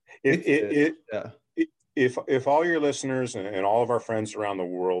yeah. If all your listeners and all of our friends around the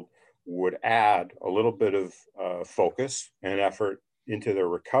world would add a little bit of focus and effort into their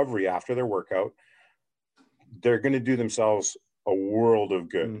recovery after their workout, they're going to do themselves a world of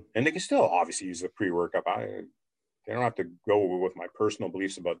good. And they can still obviously use the pre-workout. They don't have to go with my personal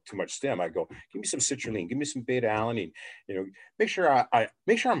beliefs about too much stim. I go, give me some citrulline, give me some beta alanine, make sure I'm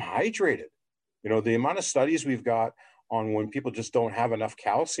hydrated. The amount of studies we've got on when people just don't have enough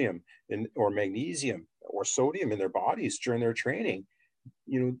calcium or magnesium or sodium in their bodies during their training,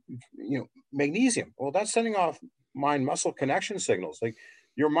 magnesium. Well, that's sending off mind-muscle connection signals. Like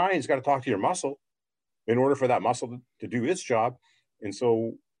your mind's got to talk to your muscle in order for that muscle to do its job. And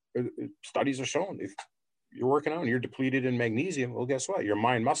so studies are shown if you're working out and you're depleted in magnesium, well, guess what? Your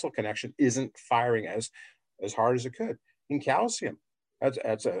mind-muscle connection isn't firing as hard as it could. In calcium,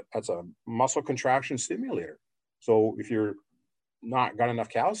 that's a muscle contraction stimulator. So if you're not got enough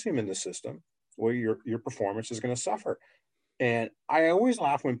calcium in the system, well, your performance is going to suffer. And I always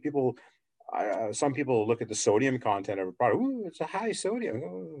laugh when some people look at the sodium content of a product. Ooh, it's a high sodium.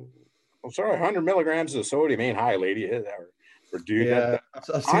 Oh, sorry, 100 milligrams of sodium ain't high, lady. Or dude, yeah,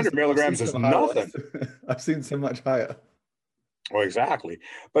 100 milligrams is nothing. I've seen so much higher. Well, exactly.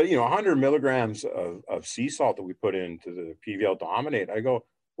 But 100 milligrams of sea salt that we put into the PVL Dominate, I go,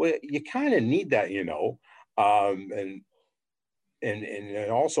 well, you kind of need that,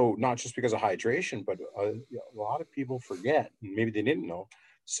 and also not just because of hydration, but a lot of people forget, and maybe they didn't know,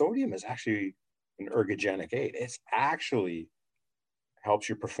 sodium is actually an ergogenic aid. It's actually helps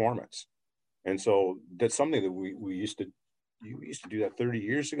your performance. And so that's something that we used to do that 30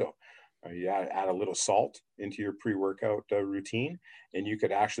 years ago. You add a little salt into your pre-workout routine, and you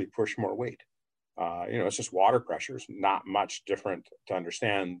could actually push more weight. It's just water pressure. It's not much different to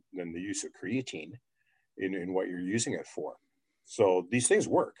understand than the use of creatine in what you're using it for. So these things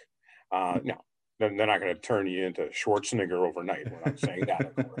work. Now, they're not going to turn you into Schwarzenegger overnight. We're not saying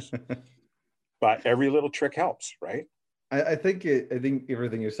that, of course. But every little trick helps, right? I think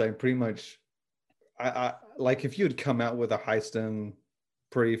everything you're saying pretty much. I like if you had come out with a high stim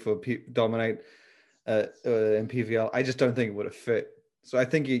pre for Dominate and PVL, I just don't think it would have fit. So I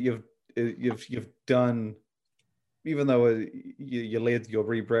think you've done, even though you led your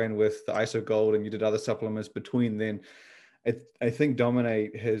rebrand with the ISO Gold and you did other supplements between then, I think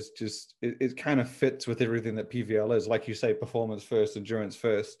Dominate has just it kind of fits with everything that PVL is. Like you say, performance first, endurance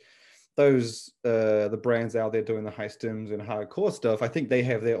first. Those the brands out there doing the high stims and hardcore stuff, I think they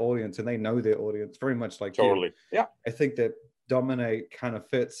have their audience and they know their audience very much like totally. You. Yeah. I think that Dominate kind of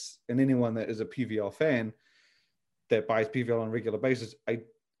fits, and anyone that is a PVL fan that buys PVL on a regular basis, I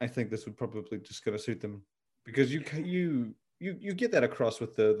think this would probably just going to suit them, because you get that across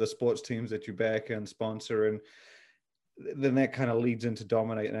with the sports teams that you back and sponsor, and then that kind of leads into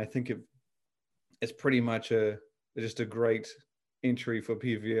Dominate, and I think it's pretty much just a great entry for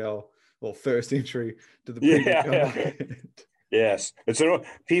PVL. Well, first entry to the market. Yes, it's a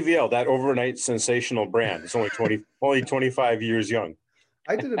PVL, that overnight sensational brand. It's only 25 years young.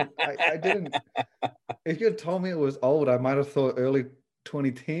 I didn't. If you had told me it was old, I might have thought early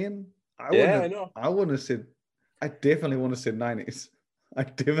 2010. I know. I wouldn't have said. I definitely wouldn't have said 90s. I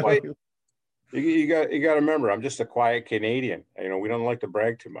definitely. Well, you got to remember, I'm just a quiet Canadian. We don't like to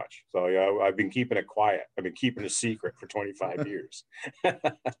brag too much. So I've been keeping it quiet. I've been keeping a secret for 25 years.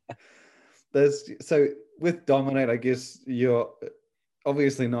 So with Dominate, I guess you're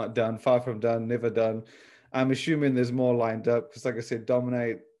obviously not done, far from done, never done. I'm assuming there's more lined up because, like I said,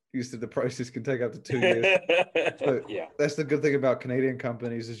 Dominate, the process can take up to 2 years. So yeah, that's the good thing about Canadian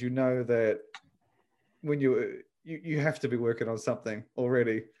companies is that when you have to be working on something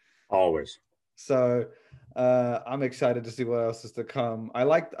already. Always. So I'm excited to see what else is to come. I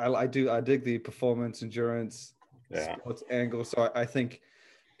dig the performance, endurance, sports angle. So I think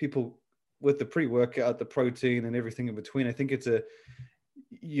people with the pre-workout, the protein and everything in between, I think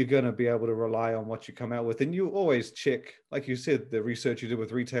you're going to be able to rely on what you come out with. And you always check, like you said, the research you did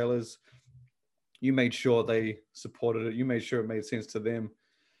with retailers, you made sure they supported it. You made sure it made sense to them.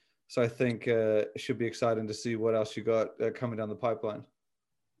 So I think it should be exciting to see what else you got coming down the pipeline.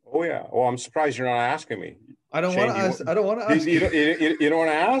 Oh yeah. Well, I'm surprised you're not asking me. I don't want to ask. I don't want to ask. You don't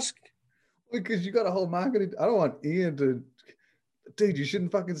want to ask? Because you got a whole marketing. I don't want Ian to. Dude, you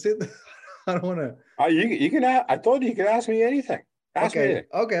shouldn't fucking say that. I don't want to. You can. I told you could ask me anything. Ask me anything.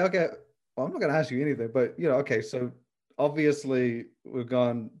 Okay. Well, I'm not going to ask you anything, but okay. So obviously we've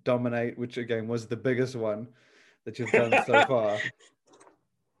gone Dominate, which again was the biggest one that you've done so far.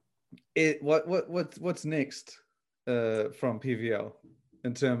 What's next from PVL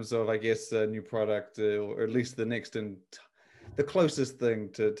in terms of, I guess, a new product, or at least the next and the closest thing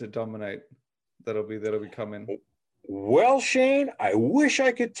to Dominate that'll be coming? Well, Shane, I wish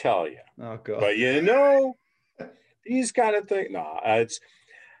I could tell you. Oh God! But these kind of things. No,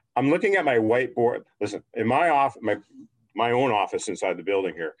 I'm looking at my whiteboard. Listen, in my office, my own office inside the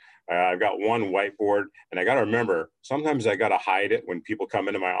building here, I've got one whiteboard, and I got to remember, sometimes I got to hide it when people come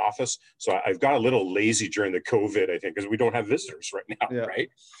into my office. So I've got a little lazy during the COVID, I think, because we don't have visitors right now, right?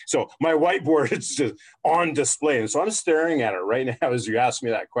 So my whiteboard is just on display. And so I'm staring at it right now as you ask me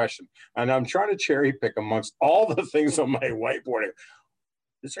that question. And I'm trying to cherry pick amongst all the things on my whiteboard.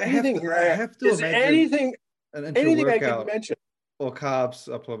 Is there anything here? I have to imagine anything I can mention? Or carb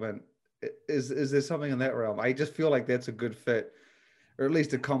supplement. Is there something in that realm? I just feel like that's a good fit, or at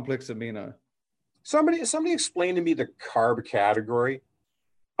least a complex amino. Somebody explain to me the carb category.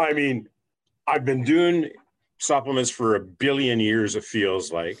 I mean, I've been doing supplements for 1 billion years, it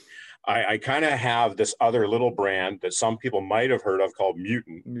feels like. I kind of have this other little brand that some people might have heard of called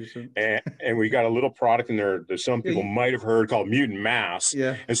Mutant. And we got a little product in there that some people might have heard called Mutant Mass.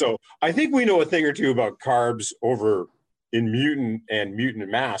 Yeah. And so I think we know a thing or two about carbs over in Mutant and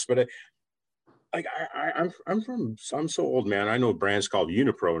Mass, but I'm so old, man. I know brands called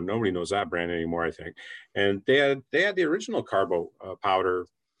Unipro, and nobody knows that brand anymore, I think. And they had the original carbo powder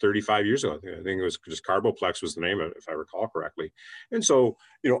 35 years ago. I think it was just Carboplex was the name of it, if I recall correctly. And so,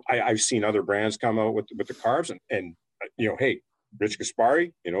 I've seen other brands come out with the carbs, and hey, Rich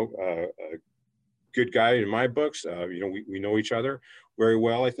Gaspari, a good guy in my books. We know each other very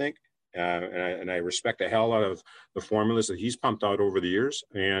well, I think. And I respect the hell out of the formulas that he's pumped out over the years.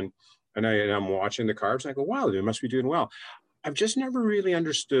 And I'm watching the carbs, and I go, wow, they must be doing well. I've just never really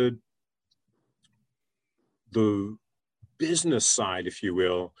understood the business side, if you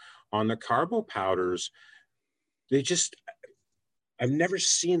will, on the carbo powders. I've never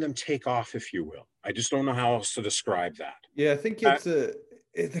seen them take off, if you will. I just don't know how else to describe that. Yeah, I think the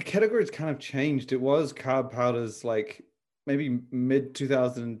category's kind of changed. It was carb powders like maybe mid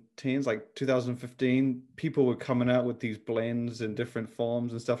 2010s, like 2015, people were coming out with these blends in different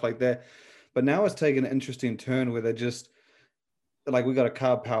forms and stuff like that. But now it's taken an interesting turn where they're just like, we got a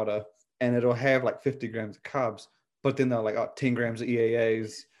carb powder and it'll have like 50 grams of carbs, but then they're like 10 grams of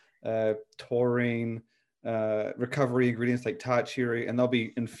EAAs, taurine, recovery ingredients like tart cherry, and they'll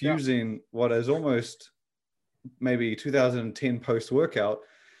be infusing what is almost maybe 2010 post-workout,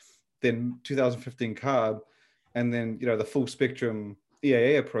 then 2015 carb, and then, the full spectrum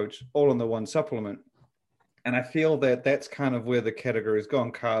EAA approach all in the one supplement. And I feel that that's kind of where the category has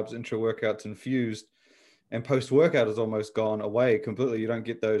gone. Carbs, intra-workouts, infused, and post-workout has almost gone away completely. You don't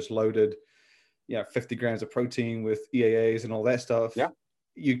get those loaded, 50 grams of protein with EAAs and all that stuff. Yeah.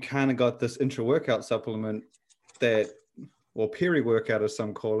 You kind of got this intra-workout supplement that, or peri-workout as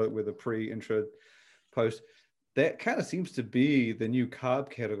some call it, with a pre, intra, post. That kind of seems to be the new carb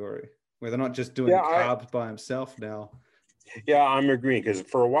category, where they're not just doing carbs by himself now. Yeah, I'm agreeing, because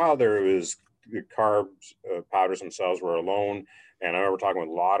for a while there, it was the carbs powders themselves were alone. And I remember talking with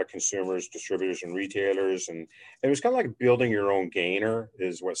a lot of consumers, distributors, and retailers. And it was kind of like building your own gainer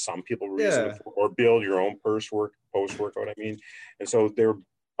is what some people were using it for, or build your own post-workout, I mean. And so they're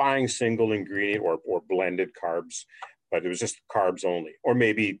buying single ingredient or blended carbs, but it was just carbs only, or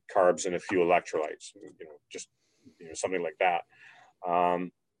maybe carbs and a few electrolytes, something like that.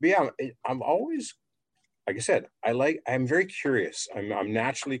 But yeah, I'm always, like I said, I'm very curious. I'm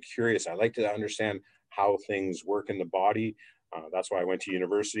naturally curious. I like to understand how things work in the body. That's why I went to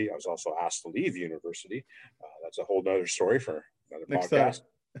university. I was also asked to leave university. That's a whole nother story for another podcast.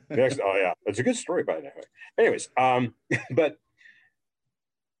 Oh yeah, it's a good story, by the way. Anyways, but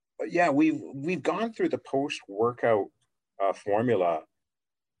yeah, we've gone through the post-workout formula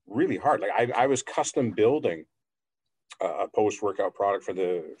really hard. Like I was custom building a post-workout product for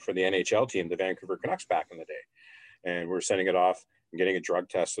the NHL team, the Vancouver Canucks, back in the day, and we're sending it off and getting it drug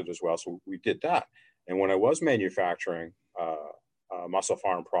tested as well. So we did that. And when I was manufacturing Muscle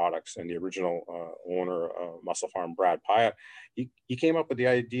Farm products, and the original owner of Muscle Farm, Brad Pyatt, he came up with the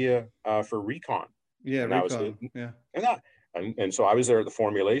idea for Recon. Yeah, and Recon. And so I was there at the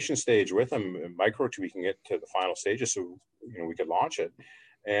formulation stage with him, micro tweaking it to the final stages so we could launch it.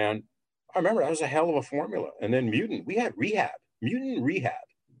 And I remember that was a hell of a formula. And then Mutant, we had Mutant Rehab.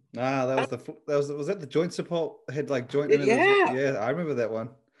 That was that the joint support had like joint? Yeah, I remember that one.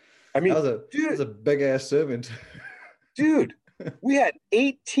 I mean, that was a big ass servant. Dude, We had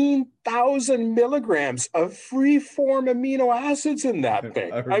 18,000 milligrams of free-form amino acids in that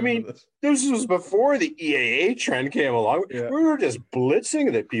thing. I mean, this was before the EAA trend came along. Yeah. We were just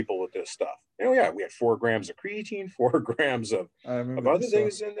blitzing the people with this stuff. We had 4 grams of creatine, 4 grams of other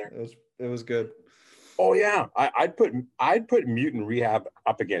things in there. It was good. Oh yeah, I'd put Mutant Rehab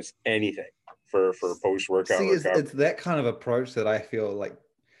up against anything for post-workout recovery. It's that kind of approach that I feel like,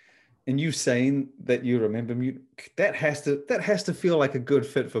 and you saying that you remember Mutant, that has to feel like a good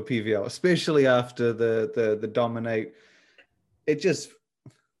fit for PVL, especially after the Dominate. It just,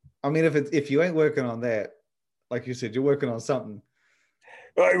 I mean, if you ain't working on that, like you said, you're working on something.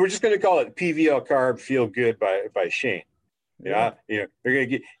 We're just going to call it PVL Carb Feel Good by Shane. Yeah, they're going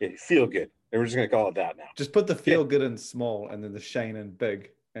to get Feel Good. And we're just going to call it that now. Just put the Feel Good in small and then the Shane in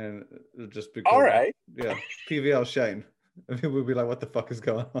big, and it'll just be cool. All right. Yeah, PVL Shane. I mean, we'll be like, what the fuck is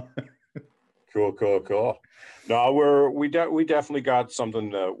going on? Cool. No, we definitely got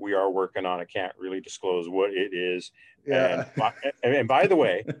something that we are working on. I can't really disclose what it is. Yeah. And by the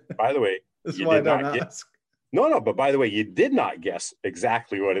way, that's why I don't ask. No, but by the way, you did not guess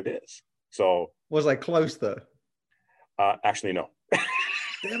exactly what it is. So was I close though? Actually, no.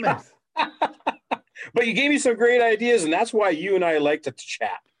 Damn it. But you gave me some great ideas, and that's why you and I like to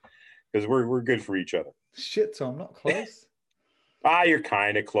chat, because we're good for each other. Shit, so I'm not close. You're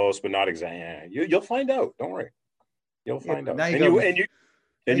kind of close, but not exactly. You'll find out. Don't worry. You'll find out, and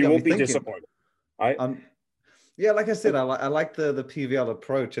you won't be disappointed. Yeah, like I said, I like the PVL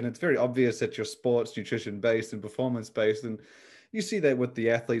approach, and it's very obvious that you're sports nutrition based and performance based, and you see that with the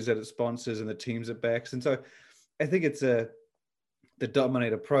athletes that it sponsors and the teams it backs, and so I think it's the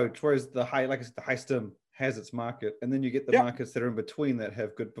Dominate approach. Whereas the high stim has its market, and then you get the markets that are in between that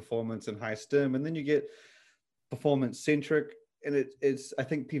have good performance and high stim, and then you get performance centric. And it's I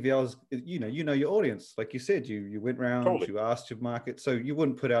think PVL is, you know your audience, like you said, you went around, you asked your market, so you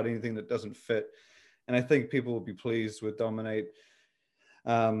wouldn't put out anything that doesn't fit. And I think people will be pleased with Dominate.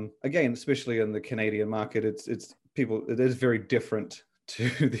 Again, especially in the Canadian market, it is very different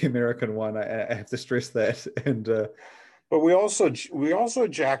to the American one. I have to stress that. And but we also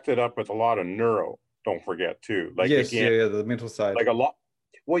jacked it up with a lot of neuro. Don't forget too. Like the mental side. Like a lot.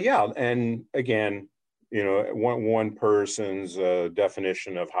 Well, yeah, and again, one person's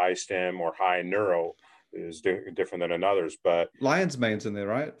definition of high stem or high neuro is different than another's. But Lion's Mane's in there,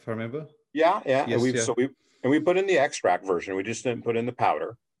 right? If I remember. Yeah. Yes, we put in the extract version. We just didn't put in the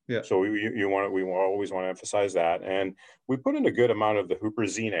powder. Yeah. So we always want to emphasize that, and we put in a good amount of the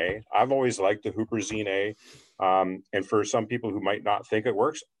Huperzine A. I've always liked the Huperzine A, and for some people who might not think it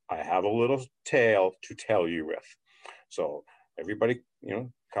works, I have a little tale to tell you with. So everybody,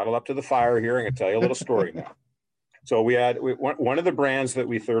 cuddle up to the fire here. I'm going to tell you a little story now. So we had one of the brands that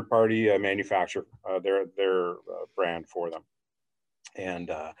we third party manufacture their brand for them, and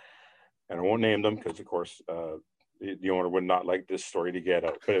I won't name them because, of course, the owner would not like this story to get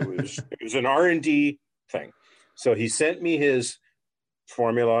out. But it was an R&D thing. So he sent me his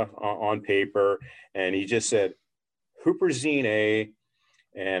formula on paper, and he just said Huperzine A,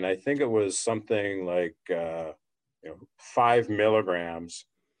 and I think it was something like 5 milligrams.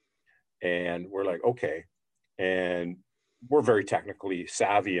 And we're like, okay. And we're very technically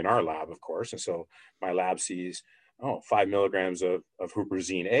savvy in our lab, of course. And so my lab sees, 5 milligrams of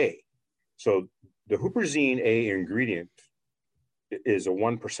Huperzine A. So the Huperzine A ingredient is a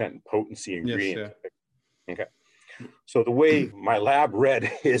 1% potency ingredient. Yes, yeah. Okay. So the way my lab read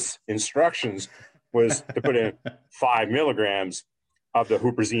his instructions was to put in 5 milligrams of the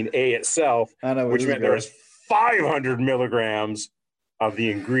Huperzine A itself, which meant there was 500 milligrams of the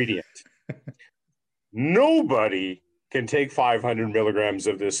ingredient. Nobody can take 500 milligrams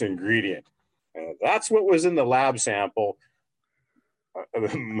of this ingredient. That's what was in the lab sample.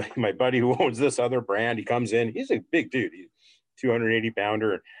 My buddy who owns this other brand, he comes in, he's a big dude, he's 280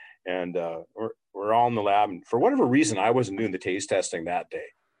 pounder, and we're all in the lab, and for whatever reason I wasn't doing the taste testing that day,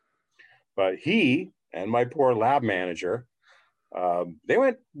 but he and my poor lab manager, they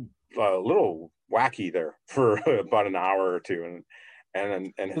went a little wacky there for about an hour or two,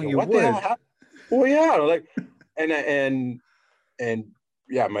 and what the hell happened? Well, yeah, like and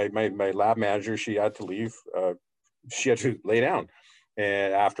yeah, my lab manager, she had to leave, she had to lay down.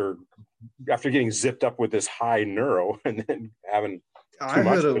 And after getting zipped up with this high neuro and then having I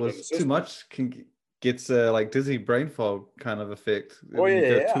heard it was too much gets like dizzy brain fog kind of effect. Oh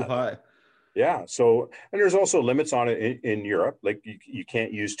yeah, too high. Yeah. So, and there's also limits on it in Europe. Like you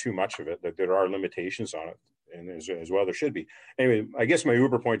can't use too much of it. That there are limitations on it, and as well there should be. Anyway, I guess my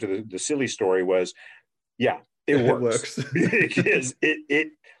Uber point to the silly story was, it works. Because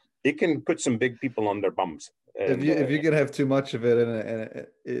it can put some big people on their bums. And if you can have too much of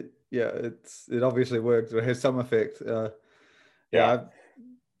it, it obviously works. It has some effect. yeah.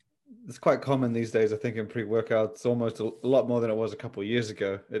 It's quite common these days. I think in pre-workouts, almost a lot more than it was a couple of years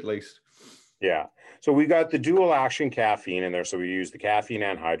ago, at least. Yeah. So we got the dual action caffeine in there. So we use the caffeine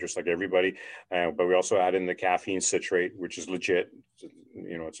anhydrous like everybody, but we also add in the caffeine citrate, which is legit.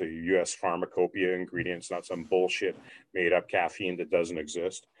 You know, it's a U.S. pharmacopoeia ingredient. It's not some bullshit made up caffeine that doesn't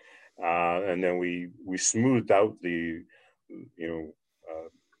exist. And then we smoothed out the, you know,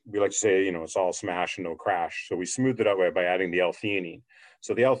 we like to say, you know, it's all smash and no crash. So we smoothed it out by adding the L-theanine.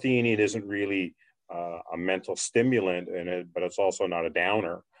 So the L-theanine isn't really a mental stimulant in it, but it's also not a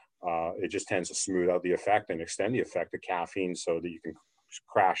downer. It just tends to smooth out the effect and extend the effect of caffeine so that you can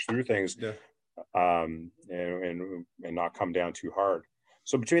crash through things, and not come down too hard.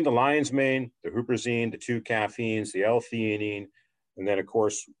 So between the lion's mane, the huperzine, the 2 caffeines, the L-theanine, and then of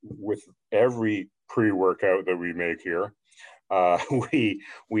course with every pre-workout that we make here,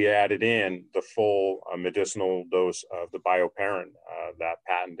 we added in the full medicinal dose of the bioperine, that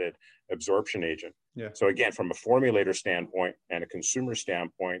patented absorption agent. Yeah. So again, from a formulator standpoint and a consumer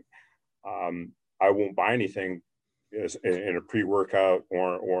standpoint, I won't buy anything in a pre-workout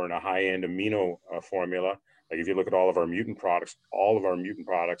or in a high-end amino formula. Like if you look at all of our mutant products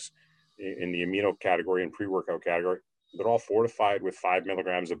in the amino category and pre-workout category, they're all fortified with 5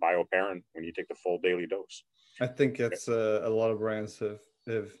 milligrams of bioperine when you take the full daily dose. I think it's a lot of brands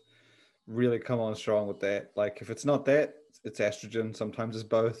have really come on strong with that. Like if it's not that, it's estrogen. Sometimes it's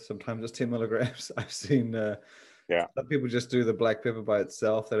both. Sometimes it's 10 milligrams. I've seen some people just do the black pepper by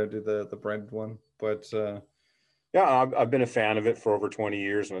itself. They don't do the branded one. But yeah, I've been a fan of it for over 20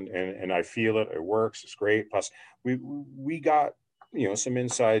 years, and I feel it. It works. It's great. Plus, we got, you know, some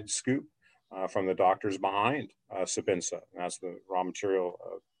inside scoop from the doctors behind Sabinsa. That's the raw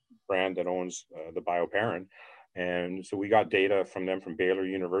material brand that owns the bioperine. And so we got data from them from Baylor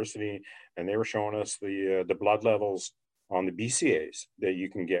University, and they were showing us the blood levels on the BCAAs that you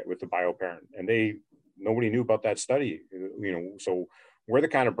can get with the bioperine. And nobody knew about that study, you know. So we're the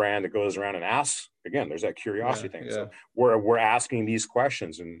kind of brand that goes around and asks. Again, there's that curiosity thing. Yeah. So we're asking these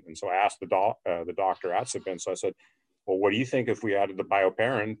questions, and so I asked the doctor at Sabinsa. So I said, well, what do you think if we added the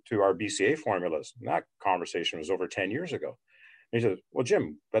bioperine to our BCA formulas? And that conversation was over 10 years ago. And he said, well,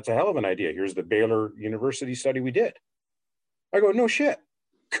 Jim, that's a hell of an idea. Here's the Baylor University study we did. I go, no shit.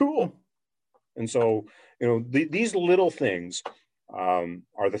 Cool. And so, you know, these little things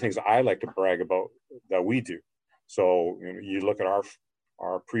are the things that I like to brag about that we do. So, you know, you look at our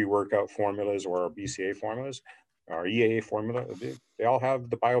pre-workout formulas or our BCA formulas, our EAA formula, they all have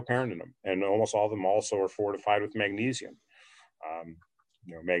the bioperine in them. And almost all of them also are fortified with magnesium.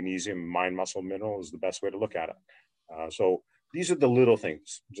 You know, magnesium, mind muscle mineral, is the best way to look at it. So these are the little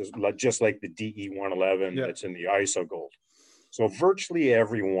things, just like the DE111 that's in the ISO Gold. So virtually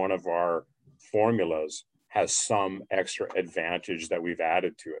every one of our formulas has some extra advantage that we've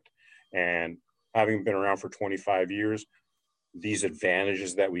added to it. And having been around for 25 years, these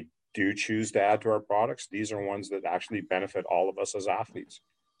advantages that we do choose to add to our products, these are ones that actually benefit all of us as athletes.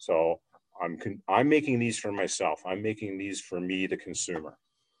 So I'm making these for myself. I'm making these for me, the consumer.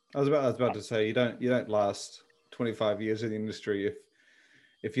 I was about to say, you don't last 25 years in the industry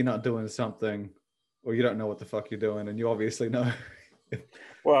if you're not doing something, or you don't know what the fuck you're doing, and you obviously know.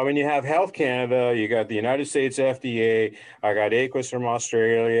 Well, when you have Health Canada, you got the United States FDA, I got AQUIS from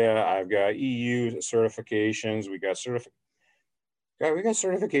Australia, I've got EU certifications, we got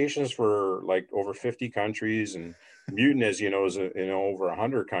certifications for like over 50 countries, and Mutant, as you know, is in over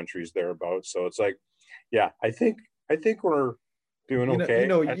 100 countries thereabouts. So it's like, yeah, I think we're doing okay. You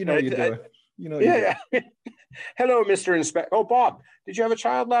know you're doing. You know, yeah. Hello, Mr. Inspector. Oh, Bob, did you have a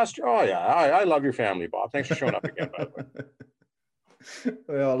child last year? Oh, yeah. I love your family, Bob. Thanks for showing up again, by the way.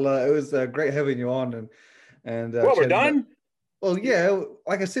 Well, it was great having you on, and well, we're done. Well, yeah.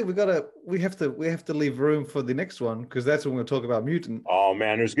 Like I said, we have to leave room for the next one, because that's when we'll talk about Mutant. Oh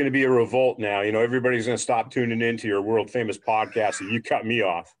man, there's going to be a revolt now. You know, everybody's going to stop tuning into your world famous podcast, and you cut me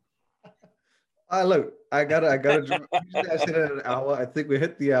off. Look, I gotta. Usually I said it an hour. I think we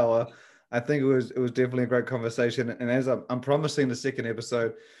hit the hour. I think it was definitely a great conversation, and as I'm promising the second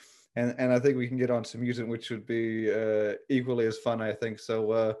episode, and I think we can get on to Mutant, which would be equally as fun, I think.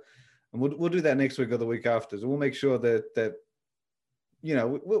 So and we'll do that next week or the week after. So we'll make sure that you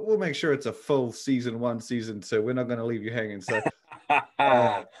know, we'll make sure it's a full season 1, season 2. We're not going to leave you hanging. So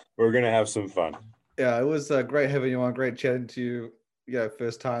we're going to have some fun. Yeah, it was great having you on. Great chatting to you. Yeah,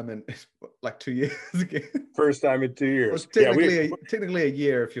 first time in like 2 years again. First time in 2 years. Well, technically a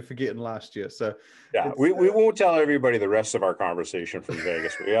year if you're forgetting last year. So yeah, we won't tell everybody the rest of our conversation from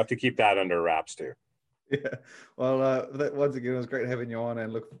Vegas. We have to keep that under wraps too. Yeah. Well, once again, it was great having you on,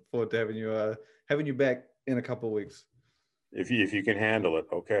 and look forward to having you back in a couple of weeks. If you can handle it,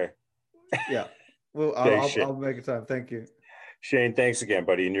 okay. Yeah. Well, Okay, I'll make a time. Thank you. Shane, thanks again,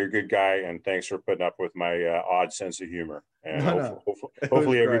 buddy, and you're a good guy, and thanks for putting up with my odd sense of humor. And No, it was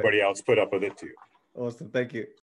hopefully great. everybody else put up with it too. Awesome. Thank you.